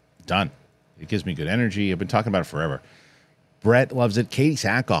up. Done. It gives me good energy. I've been talking about it forever. Brett loves it. Katie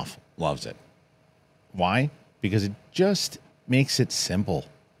Sackhoff loves it. Why? Because it just makes it simple.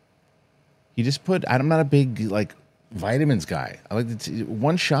 You just I'm not a big vitamins guy. I like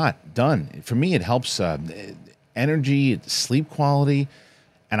one shot, done. For me, it helps energy, sleep quality.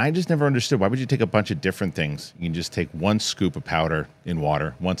 And I just never understood, why would you take a bunch of different things? You can just take one scoop of powder in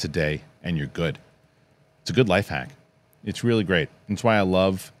water once a day and you're good. It's a good life hack. It's really great. That's why I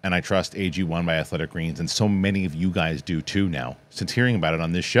love and I trust AG1 by Athletic Greens. And so many of you guys do too now, since hearing about it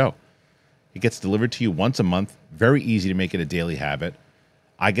on this show. It gets delivered to you once a month. Very easy to make it a daily habit.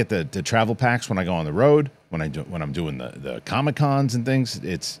 I get the travel packs when I go on the road, when I'm doing the Comic-Cons and things.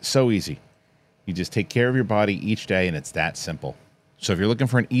 It's so easy. You just take care of your body each day, and it's that simple. So if you're looking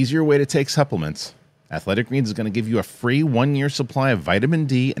for an easier way to take supplements, Athletic Greens is going to give you a free 1-year supply of vitamin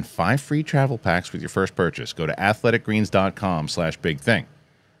D and 5 free travel packs with your first purchase. Go to athleticgreens.com/bigthing.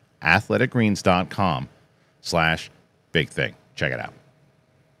 athleticgreens.com/big thing. Check it out.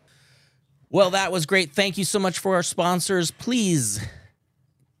 Well, that was great. Thank you so much for our sponsors. Please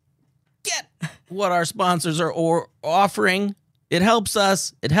get what our sponsors are offering. It helps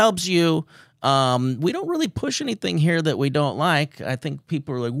us. It helps you. We don't really push anything here that we don't like. I think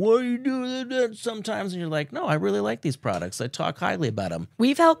people are like, why are you doing that sometimes? And you're like, no, I really like these products. I talk highly about them.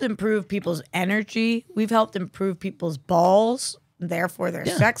 We've helped improve people's energy. We've helped improve people's balls, therefore their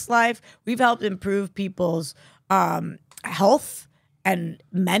sex life. We've helped improve people's health and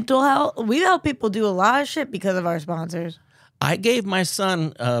mental health. We've helped people do a lot of shit because of our sponsors. I gave my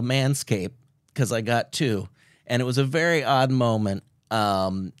son a Manscaped because I got 2. And it was a very odd moment.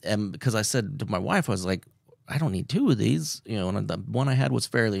 And because I said to my wife, I was like, I don't need 2 of these. You know, and the one I had was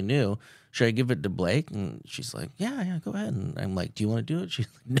fairly new. Should I give it to Blake? And she's like, yeah, go ahead. And I'm like, do you want to do it? She's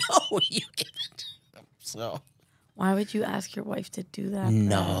like, no, you give it to him. So why would you ask your wife to do that?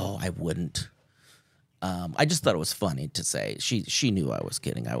 no, I wouldn't. I just thought it was funny to say. She knew I was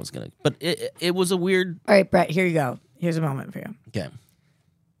kidding. I was going to. But it was a weird. All right, Brett, here you go. Here's a moment for you. Okay.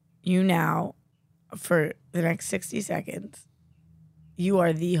 You now, for the next 60 seconds, you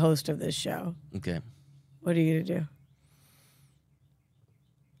are the host of this show. Okay. What are you going to do?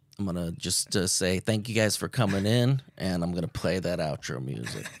 I'm going to just say thank you guys for coming in, and I'm going to play that outro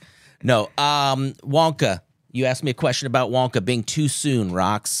music. No, Wonka. You asked me a question about Wonka being too soon,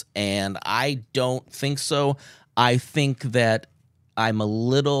 Rox, and I don't think so. I think that I'm a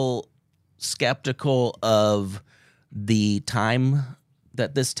little skeptical of the time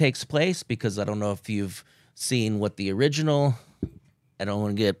that this takes place because I don't know if you've seen what the original. I don't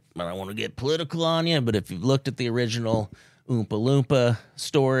want to get political on you, but if you've looked at the original Oompa Loompa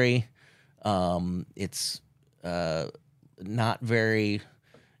story, it's not very.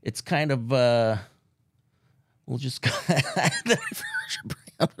 It's kind of. We'll just I'm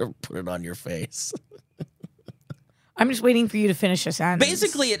gonna put it on your face. I'm just waiting for you to finish a sentence.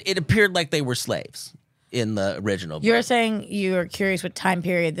 Basically, it appeared like they were slaves in the original book. You're saying you're curious what time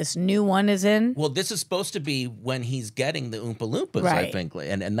period this new one is in? Well, this is supposed to be when he's getting the Oompa Loompas, Right. I think,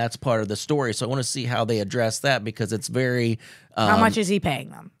 and that's part of the story. So I want to see how they address that because it's very. How much is he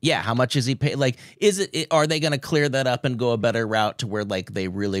paying them? Yeah, how much is he pay? Like, are they going to clear that up and go a better route to where like they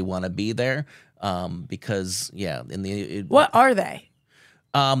really want to be there? Because What are they?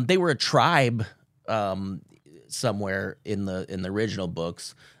 They were a tribe somewhere in the original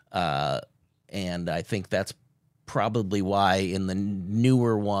books, and I think that's probably why in the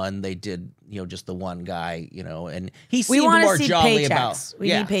newer one they did just the one guy, and he We seemed want more to see jolly paychecks. about. We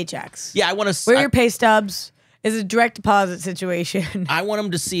need paychecks. Yeah, I want to. Where are your pay stubs? It's a direct deposit situation. I want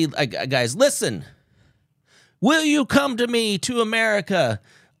them to see, guys, listen. Will you come to me to America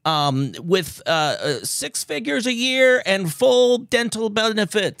with 6 figures a year and full dental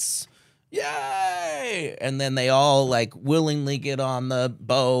benefits? Yay! And then they all willingly get on the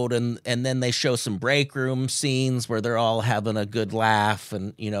boat, and then they show some break room scenes where they're all having a good laugh,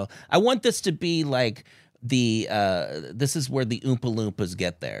 and I want this to be like this is where the Oompa Loompas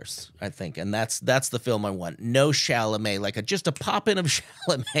get theirs, I think, and that's the film I want. No Chalamet, just a pop in of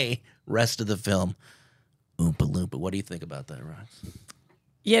Chalamet. Rest of the film, Oompa Loompa. What do you think about that, Rox?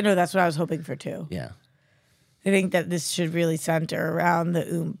 Yeah, no, that's what I was hoping for too. Yeah. I think that this should really center around the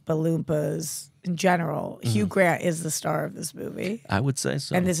Oompa Loompas in general. Hugh Grant is the star of this movie. I would say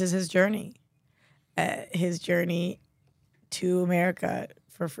so. And this is his journey. His journey to America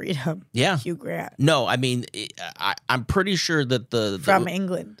for freedom. Yeah. Hugh Grant. No, I mean, I'm pretty sure that From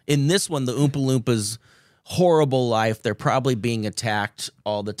England. in this one, the Oompa Loompas' horrible life, they're probably being attacked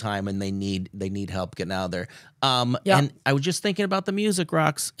all the time, and they need help getting out of there. And I was just thinking about the music,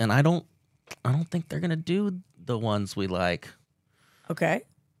 Rox, and I don't think they're gonna do the ones we like. Okay.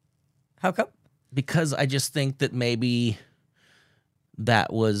 How come? Because I just think that maybe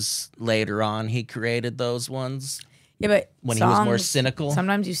that was later on he created those ones. Yeah, but when he was more cynical.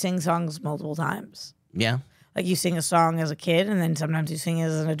 Sometimes you sing songs multiple times. Yeah. Like you sing a song as a kid, and then sometimes you sing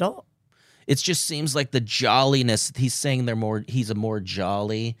as an adult. It just seems like the jolliness. He's saying he's a more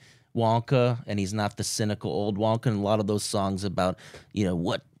jolly Wonka, and he's not the cynical old Wonka. And a lot of those songs about,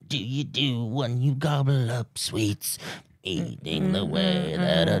 what do you do when you gobble up sweets? Eating the way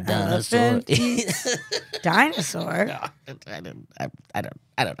that a dinosaur eats. Dinosaur? I don't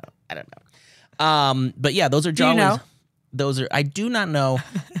know. But yeah, those are jolly. Do you know? Those are, I do not know.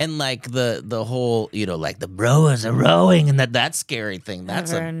 And the whole, the rowers are rowing, and that scary thing.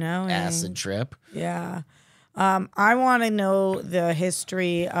 That's Never an knowing. acid trip. Yeah. I want to know the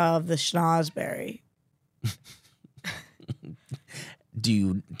history of the schnozberry.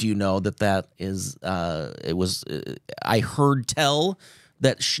 Do you know that is it was I heard tell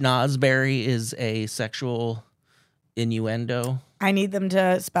that schnozberry is a sexual innuendo. I need them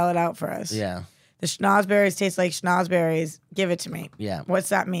to spell it out for us. Yeah. The schnozberries taste like schnozberries. Give it to me. Yeah. What's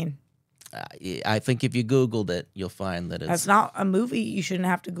that mean? I think if you Googled it, you'll find that it's... That's not a movie. You shouldn't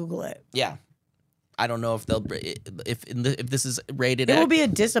have to Google it. Yeah. I don't know if they'll... If this is rated It X. will be a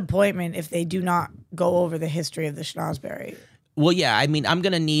disappointment if they do not go over the history of the schnozberry. Well, yeah. I mean, I'm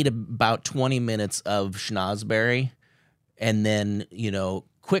going to need about 20 minutes of schnozberry. And then,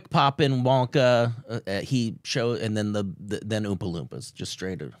 quick pop in Wonka, and then then Oompa Loompas, just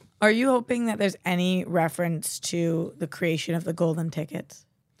straight up. Are you hoping that there's any reference to the creation of the golden tickets?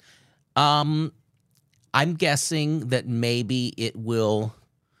 I'm guessing that maybe it will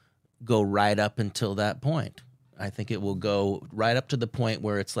go right up until that point. I think it will go right up to the point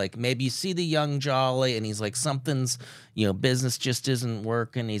where it's like maybe you see the young Jolly and he's like something's, business just isn't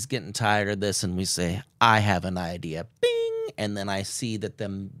working. He's getting tired of this, and we say, I have an idea. Bing, and then I see that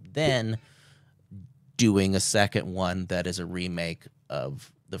them then doing a second one that is a remake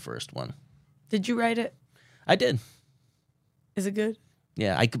of the first one. Did you write it? I did. Is it good?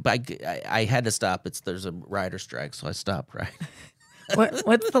 Yeah, I had to stop. There's a writer strike, so I stopped. Right.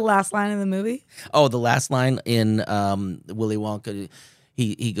 What's the last line of the movie? Oh, the last line in Willy Wonka,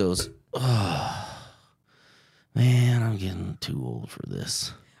 he goes, "Oh man, I'm getting too old for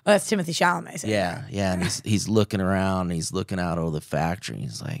this." Oh, that's Timothy Chalamet saying that. Yeah, and he's looking around, and he's looking out over the factory. And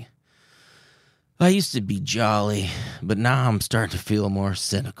he's like, "I used to be jolly, but now I'm starting to feel more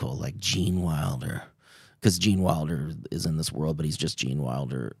cynical, like Gene Wilder." Because Gene Wilder is in this world, but he's just Gene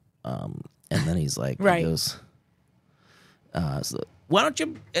Wilder. And then he's like, Right. He goes, so, why don't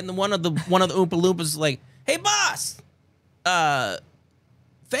you? And then one of the Oompa Loompas is like, "Hey, boss,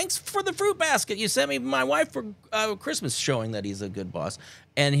 thanks for the fruit basket you sent me my wife for Christmas," showing that he's a good boss.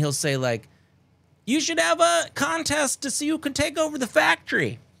 And he'll say like, "You should have a contest to see who can take over the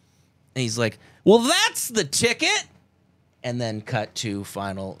factory." And he's like, "Well, that's the ticket." And then cut to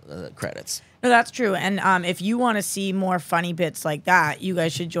final credits. No, that's true. And if you want to see more funny bits like that, you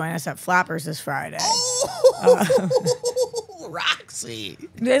guys should join us at Flappers this Friday. Roxy.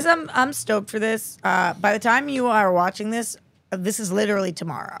 I'm stoked for this. By the time you are watching this, this is literally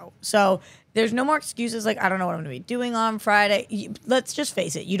tomorrow. So there's no more excuses like, I don't know what I'm going to be doing on Friday. Let's just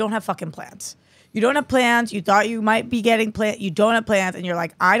face it. You don't have fucking plans. You don't have plans. You thought you might be getting plans. You don't have plans. And you're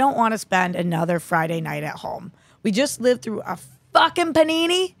like, I don't want to spend another Friday night at home. We just lived through a fucking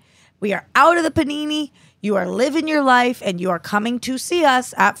panini. We are out of the panini. You are living your life, and you are coming to see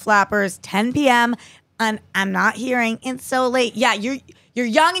us at Flappers, 10 p.m. And I'm not hearing it's so late. Yeah, you're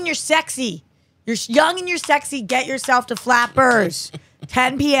young and you're sexy. You're young and you're sexy. Get yourself to Flappers,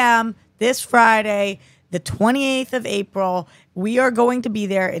 10 p.m. this Friday, the 28th of April. We are going to be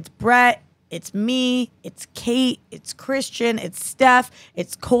there. It's Brett. It's me, it's Kate, it's Christian, it's Steph,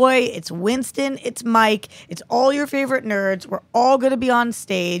 it's Coy, it's Winston, it's Mike, it's all your favorite nerds. We're all going to be on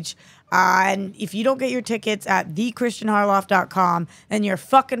stage. And if you don't get your tickets at thechristianharloff.com, then you're a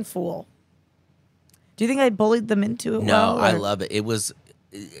fucking fool. Do you think I bullied them into it? No, I or- love it.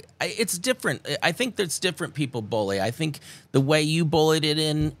 It's different. I think there's different people bully. I think the way you bullied it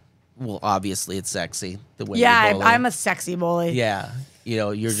in, well, obviously it's sexy. The way Yeah, you bully. I'm a sexy bully. Yeah.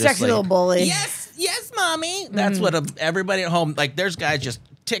 You're just Sexy like, little bully. Yes, mommy. That's what everybody at home, like there's guys just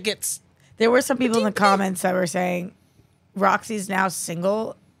tickets. There were some people in the comments that were saying, Roxy's now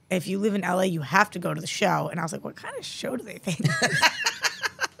single. If you live in LA, you have to go to the show. And I was like, what kind of show do they think?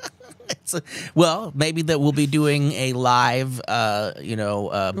 Well, maybe that we'll be doing a live,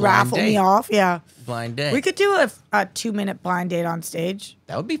 blind Raffle date. me off. Yeah. Blind date. We could do a 2-minute blind date on stage.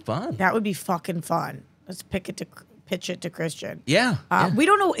 That would be fun. That would be fucking fun. Let's pitch it to Christian. Yeah. Yeah. We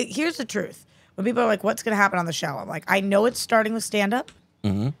don't know. Here's the truth. When people are like, what's going to happen on the show? I'm like, I know it's starting with stand-up.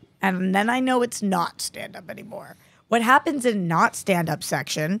 Mm-hmm. And then I know it's not stand-up anymore. What happens in not stand-up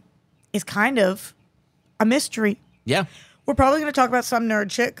section is kind of a mystery. Yeah. We're probably going to talk about some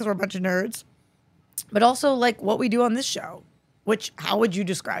nerd shit because we're a bunch of nerds. But also, like, what we do on this show. Which, how would you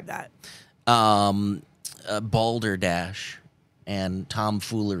describe that? Balderdash and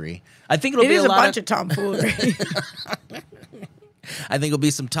tomfoolery. I think it'll It be is a a lot bunch of tomfoolery. I think it'll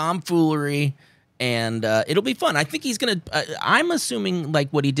be some tomfoolery, and it'll be fun. I think he's gonna. I'm assuming like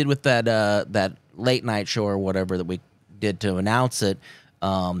what he did with that late night show or whatever that we did to announce it.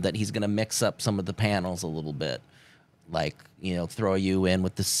 That he's gonna mix up some of the panels a little bit, like throw you in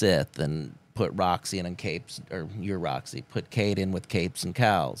with the Sith and put Roxy in capes, or your Roxy, put Kate in with capes and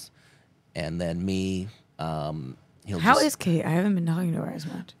cows, and then me. How is Kate? I haven't been talking to her as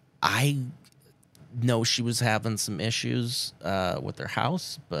much. I know she was having some issues with her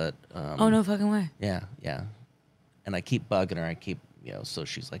house, but Oh, no fucking way. yeah. And I keep bugging her. I keep so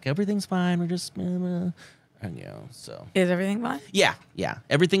she's like, everything's fine. We're just, and, so. Is everything fine? Yeah.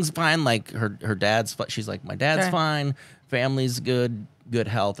 Everything's fine. Like her dad's, she's like, my dad's Okay. fine. Family's good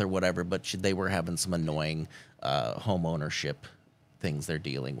health or whatever. But they were having some annoying home ownership things they're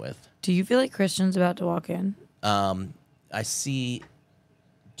dealing with. Do you feel like Christian's about to walk in? I see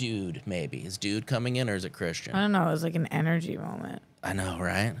Dude, maybe. Is Dude coming in or is it Christian? I don't know. It was like an energy moment. I know,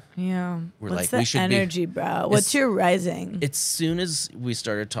 right? Yeah. We're What's like, the we should be- energy, bro? What's It's- your rising? As soon as we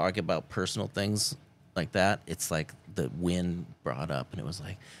started talking about personal things like that, it's like the wind brought up and it was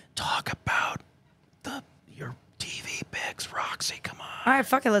like, talk about your TV picks, Roxy, come on. All right,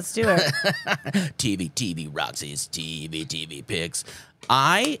 fuck it. Let's do it. TV, Roxy's TV picks.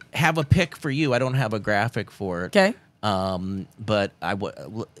 I have a pick for you. I don't have a graphic for it. Okay. But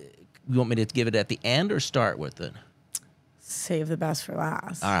you want me to give it at the end or start with it? Save the best for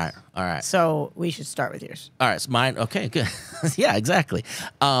last. All right. So we should start with yours. All right, it's mine. Okay, good. Yeah, exactly.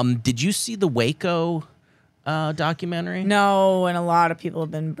 Did you see the Waco documentary? No, and a lot of people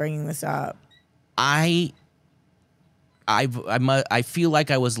have been bringing this up. I feel like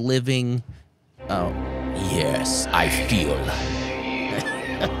I was living. Oh, yes, I feel.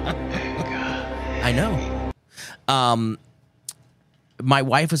 I know. My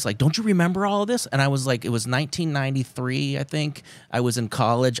wife was like, "Don't you remember all of this?" And I was like, "It was 1993, I think. I was in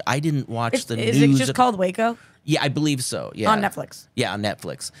college. I didn't watch the Is news." it just called Waco? Yeah, I believe so. Yeah, On Netflix. Yeah, on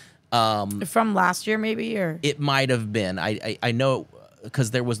Netflix. From last year, maybe, or It might have been. I know because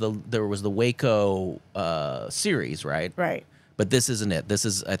there was the Waco series, right? right. But this isn't it. This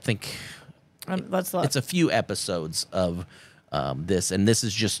is, I think, Let's look. it's a few episodes of this, and this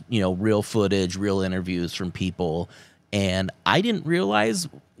is just real footage, real interviews from people. And I didn't realize,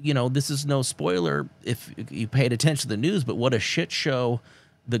 this is no spoiler if you paid attention to the news, but what a shit show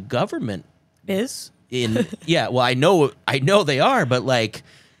the government is in. Yeah, well, I know they are, but like,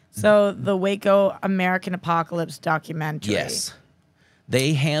 so the Waco American Apocalypse documentary. yes,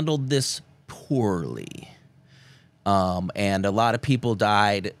 they handled this poorly. And a lot of people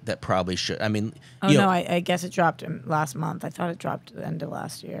died that probably should. I mean, Oh no, I guess it dropped last month. I thought it dropped at the end of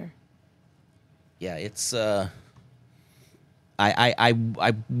last year. yeah, it's.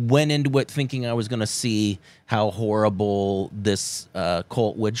 I went into it thinking I was going to see how horrible this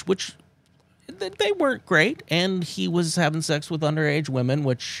cult, which they weren't great, and he was having sex with underage women,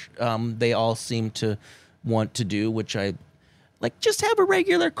 which they all seem to want to do. Which I like. Just have a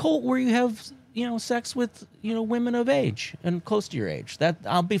regular cult where you have sex with women of age and close to your age. That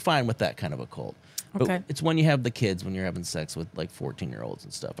I'll be fine with that kind of a cult. But Okay. it's when you have the kids, when you're having sex with like 14-year-olds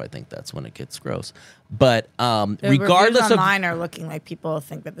and stuff. I think that's when it gets gross. But The regardless reviews of online are looking like people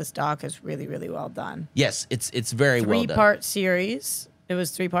think that this doc is really, really well done. yes, it's very well done. 3-part series. It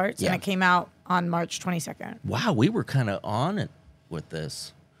was 3 parts, Yeah. and it came out on March 22nd. Wow, we were kind of on it with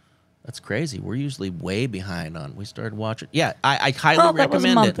this. That's crazy. We're usually way behind on. We started watching. Yeah, I highly Well, that was a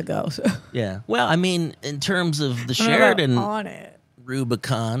recommend month it. ago. So. Yeah. Well, I mean, in terms of the I'm not Sheridan on it.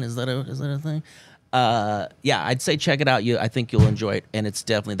 Rubicon, is that a thing? Yeah, I'd say check it out. I think you'll enjoy it, and it's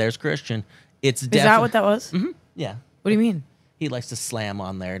definitely there's Christian. It's Is that what that was? Yeah, What do you mean? he likes to slam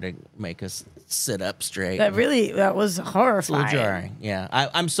on there to make us sit up straight. That was It's a horrifying. little jarring. Yeah,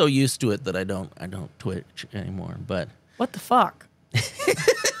 I'm so used to it that I don't Twitch anymore. But What the fuck?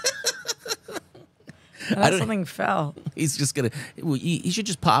 That something fell. he's just gonna. He should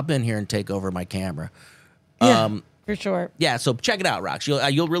just pop in here and take over my camera. Yeah, for sure. Yeah, so check it out, Rox.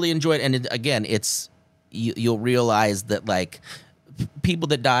 You'll really enjoy it. And again, you'll realize that like people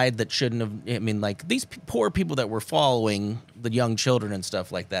that died that shouldn't have. I mean, like these poor people that were following the young children and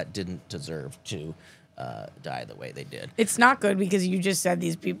stuff like that didn't deserve to die the way they did. It's not good because you just said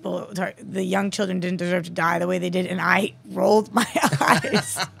these people, the young children, didn't deserve to die the way they did, and I rolled my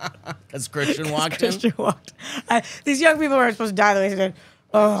eyes. As Christian walked in. Christian walked. These young people aren't supposed to die the way they did.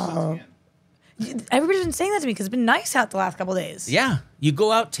 Oh. Everybody's been saying that to me because it's been nice out the last couple days. Yeah, you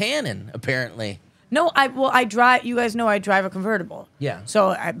go out tanning apparently. No, I drive. You guys know I drive a convertible. Yeah. So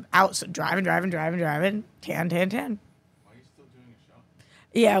I'm out driving, tan. Why are you still doing a show?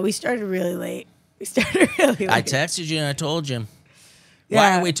 Yeah, we started really late. I texted you and I told you. Why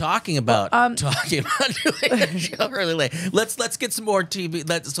Yeah. are we talking about doing a show really late? Let's get some more TV.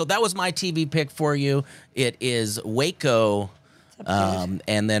 So that was my TV pick for you. It is Waco. And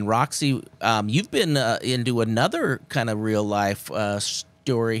then Roxy, you've been into another kind of real life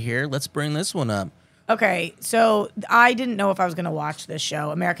story here. Let's bring this one up. Okay, so I didn't know if I was going to watch this show,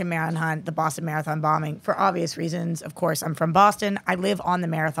 American Manhunt, the Boston Marathon bombing, for obvious reasons. Of course, I'm from Boston. I live on the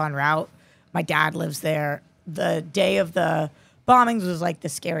marathon route. My dad lives there. The day of the bombings was like the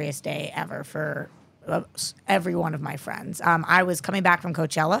scariest day ever for every one of my friends. I was coming back from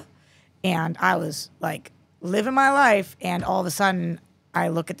Coachella, and I was like living my life, and all of a sudden I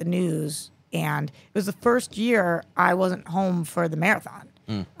look at the news, and it was the first year I wasn't home for the marathon.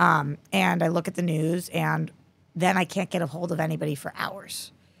 And I look at the news, and then I can't get a hold of anybody for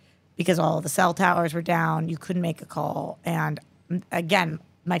hours because all the cell towers were down. You couldn't make a call. And again,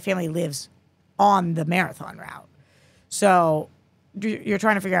 my family lives on the marathon route. So you're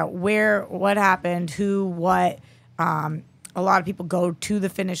trying to figure out what happened, who, what. A lot of people go to the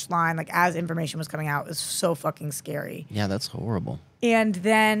finish line, like as information was coming out. It was so fucking scary. Yeah, that's horrible. And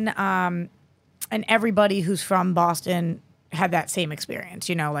then, and everybody who's from Boston had that same experience,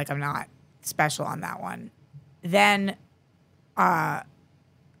 like I'm not special on that one. Then, right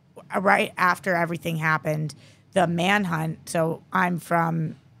after everything happened, the manhunt. So I'm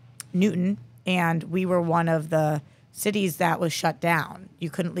from Newton, and we were one of the cities that was shut down. You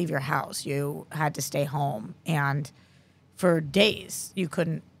couldn't leave your house. You had to stay home. And for days, you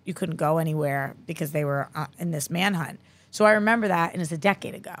couldn't go anywhere because they were in this manhunt. So I remember that, and it's a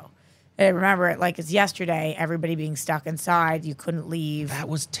decade ago. I remember it like it's yesterday, everybody being stuck inside. You couldn't leave. That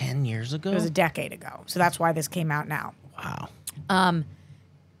was 10 years ago? It was a decade ago. So that's why this came out now. Wow. And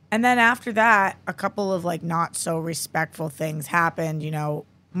then after that, a couple of like not so respectful things happened.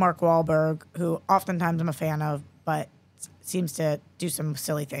 Mark Wahlberg, who oftentimes I'm a fan of, but seems to do some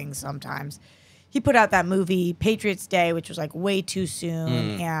silly things sometimes. He put out that movie Patriots Day, which was like way too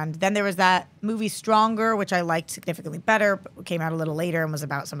soon. And then there was that movie Stronger, which I liked significantly better, but came out a little later and was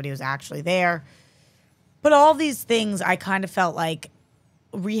about somebody who was actually there. But all these things, I kind of felt like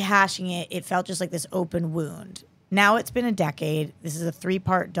rehashing it felt just like this open wound. Now it's been a decade. This is a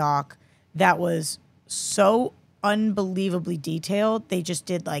 3-part doc that was so unbelievably detailed. They just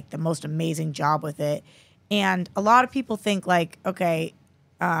did like the most amazing job with it. And a lot of people think like, okay,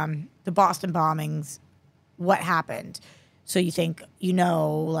 the Boston bombings, what happened? So you think,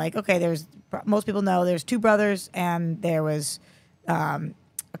 like, okay, most people know there's 2 brothers, and there was a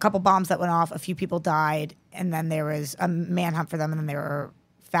couple bombs that went off, a few people died, and then there was a manhunt for them, and then they were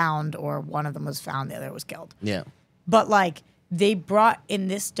found, or one of them was found, the other was killed. Yeah. But like, they brought in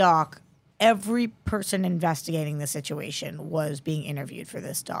this doc, every person investigating the situation was being interviewed for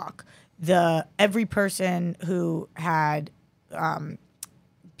this doc. Every person who had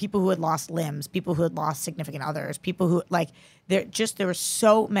people who had lost limbs, people who had lost significant others, people who there were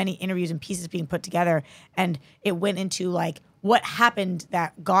so many interviews and pieces being put together, and it went into like what happened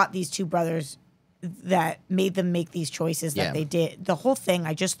that got these 2 brothers that made them make these choices that they did. The whole thing,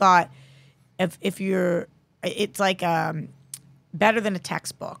 I just thought it's like better than a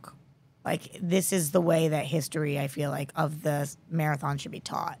textbook. Like, this is the way that history, I feel like, of the marathon should be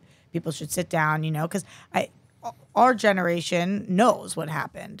taught. People should sit down, because our generation knows what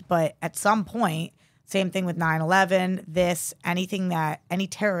happened. But at some point, same thing with 9/11, any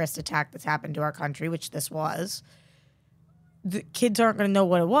terrorist attack that's happened to our country, which this was, the kids aren't going to know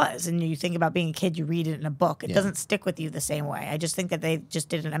what it was. And you think about being a kid, you read it in a book. It doesn't stick with you the same way. I just think that they just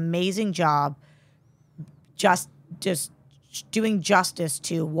did an amazing job just doing justice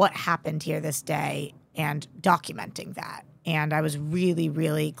to what happened here this day and documenting that. And I was really,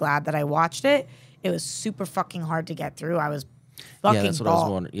 really glad that I watched it. It was super fucking hard to get through. I was fucking that's what I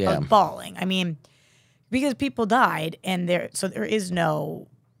was wondering. Yeah. I was bawling. I mean, because people died, and there's no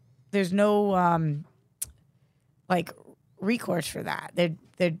like recourse for that.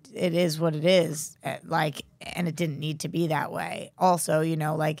 It is what it is. And it didn't need to be that way. Also,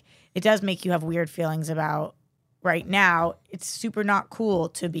 like, it does make you have weird feelings about right now. It's super not cool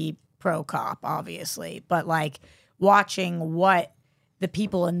to be pro cop, obviously, but like watching what the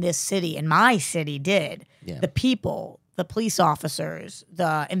people in this city, in my city, did. Yeah. The people, the police officers,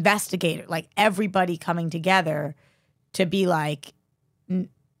 the investigator, like everybody coming together to be like,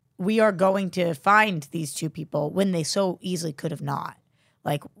 we are going to find these 2 people when they so easily could have not.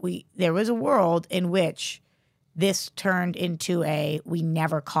 Like, there was a world in which this turned into a we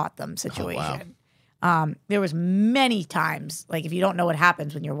never caught them situation. Oh, wow. There was many times, like, if you don't know what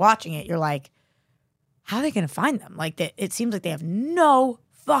happens when you're watching it, you're like, how are they going to find them? Like, it seems like they have no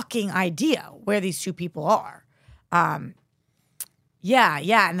fucking idea where these 2 people are.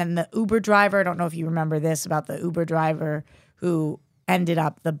 Yeah. And then the Uber driver, I don't know if you remember this about the Uber driver who ended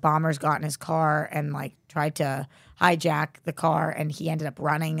up, the bombers got in his car and like tried to hijack the car, and he ended up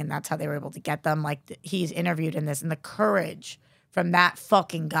running, and that's how they were able to get them. Like, he's interviewed in this, and the courage from that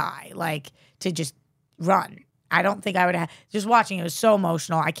fucking guy, like, to just run. I don't think I would have, just watching it was so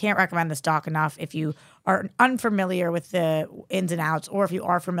emotional. I can't recommend this doc enough if you are unfamiliar with the ins and outs, or if you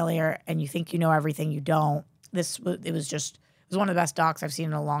are familiar and you think you know everything, you don't. It was one of the best docs I've seen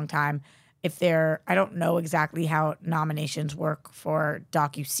in a long time. if they're, I don't know exactly how nominations work for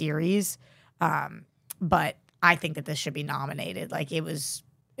docuseries, but I think that this should be nominated. Like is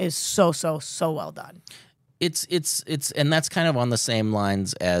so well done. It's and that's kind of on the same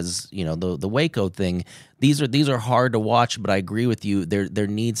lines as, you know, the Waco thing. These are hard to watch, but I agree with you. There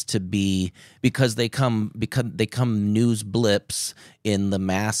needs to be, because they come news blips in the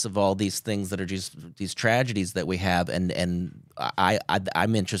mass of all these things that are just these tragedies that we have, and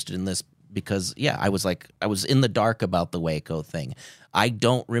I'm interested in this because I was in the dark about the Waco thing. I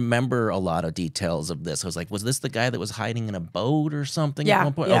don't remember a lot of details of this. I was like, was this the guy that was hiding in a boat or something at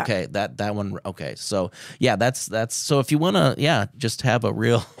one point? Yeah. Okay, that one. Okay, so that's so if you want to, just have a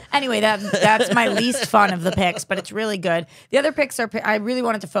real. Anyway, that's my least fun of the picks, but it's really good. The other picks I really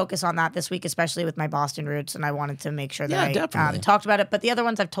wanted to focus on that this week, especially with my Boston roots, and I wanted to make sure that I definitely. talked about it. But the other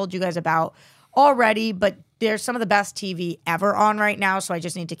ones I've told you guys about already, but they're some of the best TV ever on right now, so I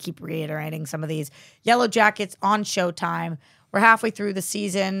just need to keep reiterating some of these. Yellow Jackets on Showtime. We're halfway through the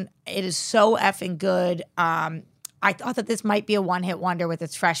season. It is so effing good. I thought that this might be a one-hit wonder with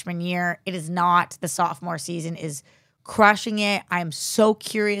its freshman year. It is not. The sophomore season is crushing it. I'm so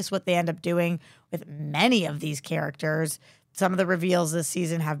curious what they end up doing with many of these characters. Some of the reveals this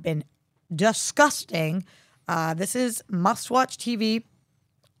season have been disgusting. This is must-watch TV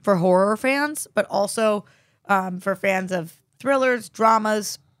for horror fans, but also for fans of thrillers,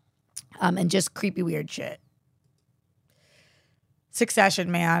 dramas, and just creepy, weird shit. Succession,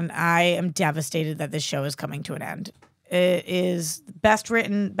 man. I am devastated that this show is coming to an end. It is the best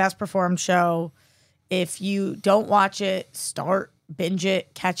written, best performed show. If you don't watch it, start, binge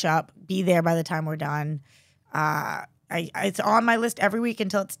it, catch up, be there by the time we're done. It's on my list every week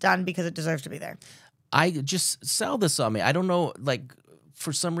until it's done because it deserves to be there. I just sell this on me. I don't know, like,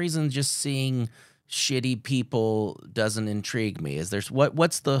 for some reason, just seeing shitty people doesn't intrigue me. Is there's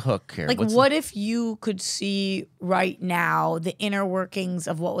what's the hook here? Like, what if you could see right now the inner workings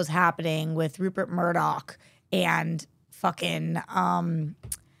of what was happening with Rupert Murdoch and fucking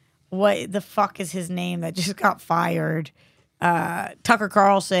what the fuck is his name that just got fired? Tucker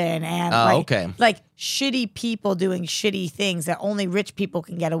Carlson and like shitty people doing shitty things that only rich people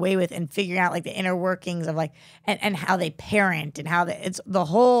can get away with, and figuring out like the inner workings of like and how they parent and how it's the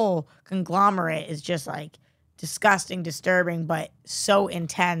whole conglomerate is just like disgusting, disturbing, but so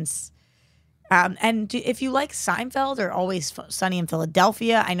intense. And if you like Seinfeld or Always Sunny in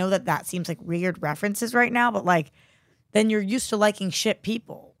Philadelphia, I know that seems like weird references right now, but like then you're used to liking shit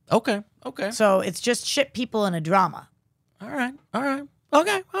people. Okay. So it's just shit people in a drama. All right.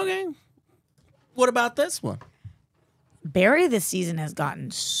 Okay. What about this one? Barry this season has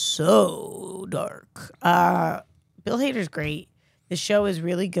gotten so dark. Bill Hader's great. The show is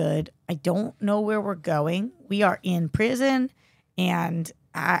really good. I don't know where we're going. We are in prison, and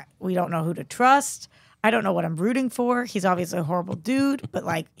we don't know who to trust. I don't know what I'm rooting for. He's obviously a horrible dude, but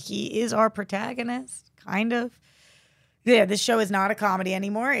like he is our protagonist, kind of. Yeah, this show is not a comedy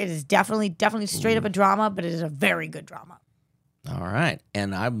anymore. It is definitely straight up a drama, but it is a very good drama. All right.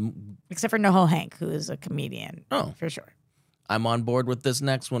 And I'm Except for NoHo Hank, who is a comedian. Oh. For sure. I'm on board with this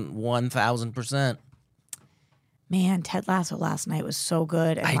next one 1,000%. Man, Ted Lasso last night was so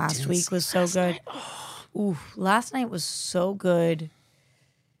good, and last week was so good. Ooh, last night was so good.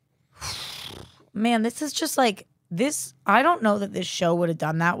 Man, this is just like this. I don't know that this show would have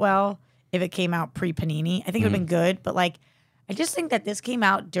done that well if it came out pre-Panini. I think it would have been good, but like, I just think that this came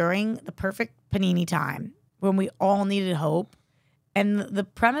out during the perfect Panini time when we all needed hope. And the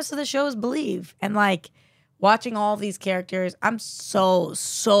premise of the show is believe. And like watching all these characters, I'm so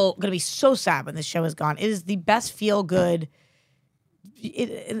going to be so sad when this show is gone. It is the best feel good.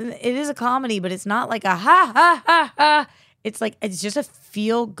 It is a comedy, but it's not like a ha ha ha ha. It's like, it's just a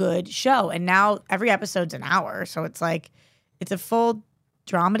feel good show. And now every episode's an hour. So it's like, it's a full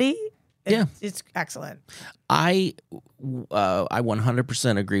dramedy. It's excellent. I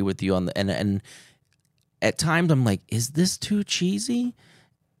 100% agree with you on the and at times I'm like, is this too cheesy?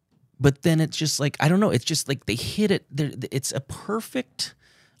 But then it's just like, I don't know. It's just like they hit it. It's a perfect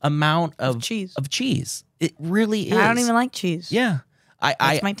amount of cheese. It really is. And I don't even like cheese. Yeah.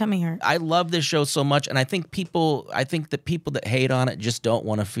 Makes my tummy hurt. I love this show so much, and I think that people that hate on it just don't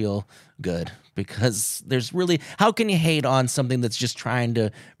want to feel good, because there's really, how can you hate on something that's just trying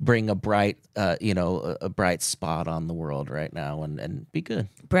to bring a bright a bright spot on the world right now and be good.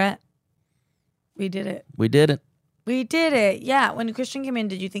 Brett, we did it. We did it. We did it. Yeah. When Christian came in,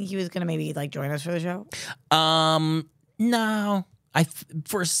 did you think he was going to maybe like join us for the show? No.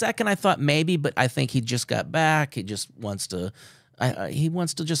 For a second I thought maybe, but I think he just got back. He just wants to. He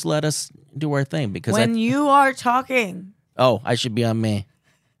wants to just let us do our thing, because when you are talking. Oh, I should be on me.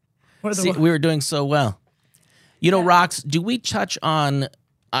 See, we were doing so well. You know, Rox, do we touch on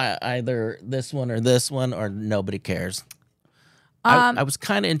either this one or nobody cares? I was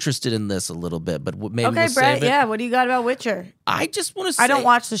kind of interested in this a little bit, but maybe Okay, we'll Brett. save it. Yeah, what do you got about Witcher? I just want to say I don't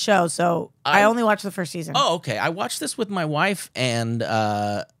watch the show, so I only watch the first season. Oh, okay. I watched this with my wife, and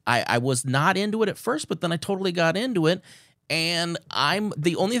I was not into it at first, but then I totally got into it. And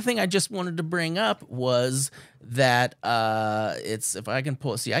the only thing I just wanted to bring up was that it's if I can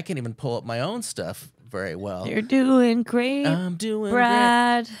I can't even pull up my own stuff very well. You're doing great. I'm doing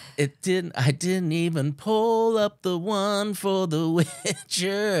Brad. great. I didn't even pull up the one for The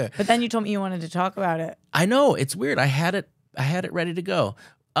Witcher. But then you told me you wanted to talk about it. I know, it's weird. I had it ready to go.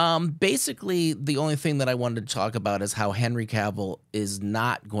 Basically, the only thing that I wanted to talk about is how Henry Cavill is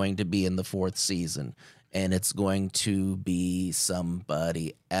not going to be in the 4th season, and it's going to be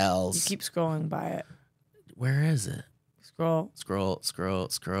somebody else. You keep scrolling by it. Where is it? Scroll. Scroll.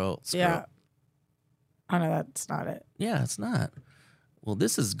 Yeah. Oh, no, that's not it. Yeah, it's not. Well,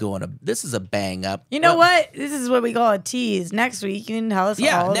 this is a bang up. You know what? This is what we call a tease. Next week, you can tell us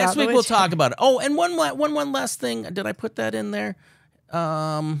Yeah, all next about week The we'll Witcher. talk about it. Oh, and one last thing. Did I put that in there?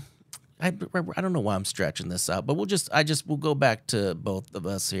 I don't know why I'm stretching this out, but we'll go back to both of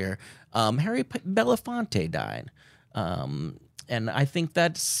us here. Harry Belafonte died, and I think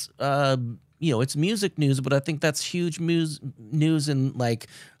that's it's music news, but I think that's huge news in like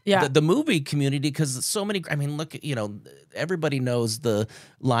the movie community because so many. I mean, look, everybody knows the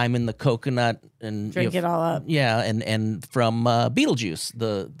lime and the coconut and Drink it all up. Yeah, and from Beetlejuice,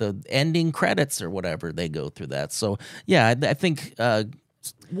 the ending credits or whatever, they go through that. So yeah, I think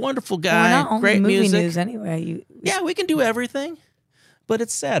wonderful Well, guy, we're not only great movie music. news anyway. Yeah, we can do everything, but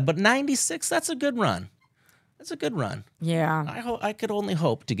it's sad. But 96, that's a good run. That's a good run. Yeah. I could only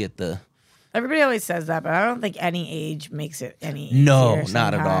hope to get the. Everybody always says that, but I don't think any age makes it any easier. No,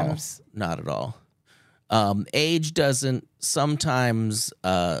 not at all. sometimes. Not at all. Age doesn't sometimes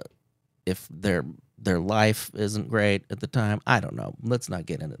if their life isn't great at the time. I don't know. Let's not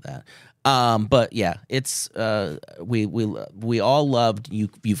get into that. But yeah, it's we all loved you.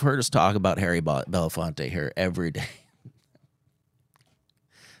 You've heard us talk about Harry Belafonte here every day.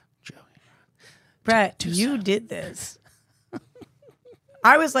 Brett, you did this.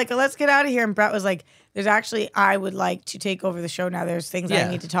 I was like, let's get out of here. And Brett was like, I would like to take over the show now. There's things I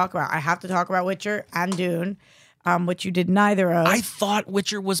need to talk about. I have to talk about Witcher and Dune, which you did neither of. I thought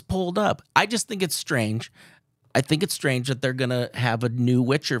Witcher was pulled up. I just think it's strange. I think it's strange that they're going to have a new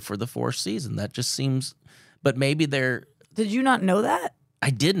Witcher for the 4th season. That just seems, but maybe they're. Did you not know that? I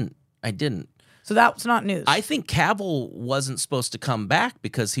didn't. So that's not news. I think Cavill wasn't supposed to come back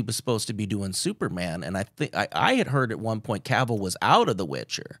because he was supposed to be doing Superman, and I think I had heard at one point Cavill was out of The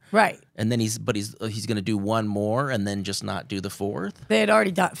Witcher, right. and then he's going to do one more and then just not do the 4th. They had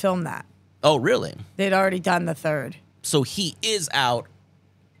already filmed that. Oh, really? They'd already done the 3rd. So he is out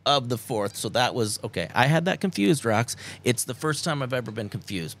of the 4th. So that was okay. I had that confused, Rox. It's the first time I've ever been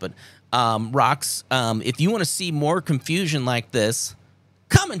confused. But Rox, if you want to see more confusion like this,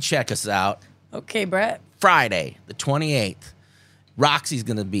 come and check us out. Okay, Brett. Friday, the 28th. Roxy's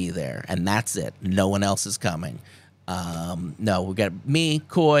going to be there, and that's it. No one else is coming. No, we got me,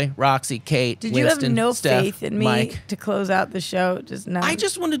 Coy, Roxy, Kate, Did Winston, you have no Steph, faith in me Mike. to close out the show? Just now. I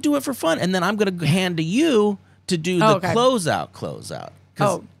just want to do it for fun, and then I'm going to hand to you to do the closeout. 'Cause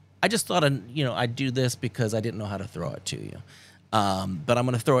I just thought, I'd do this because I didn't know how to throw it to you. But I'm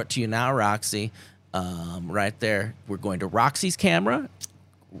going to throw it to you now, Roxy. Right there. We're going to Roxy's camera.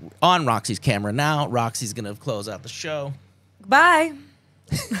 On Roxy's camera now. Roxy's going to close out the show. Bye.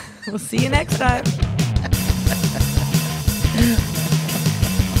 We'll see you next time.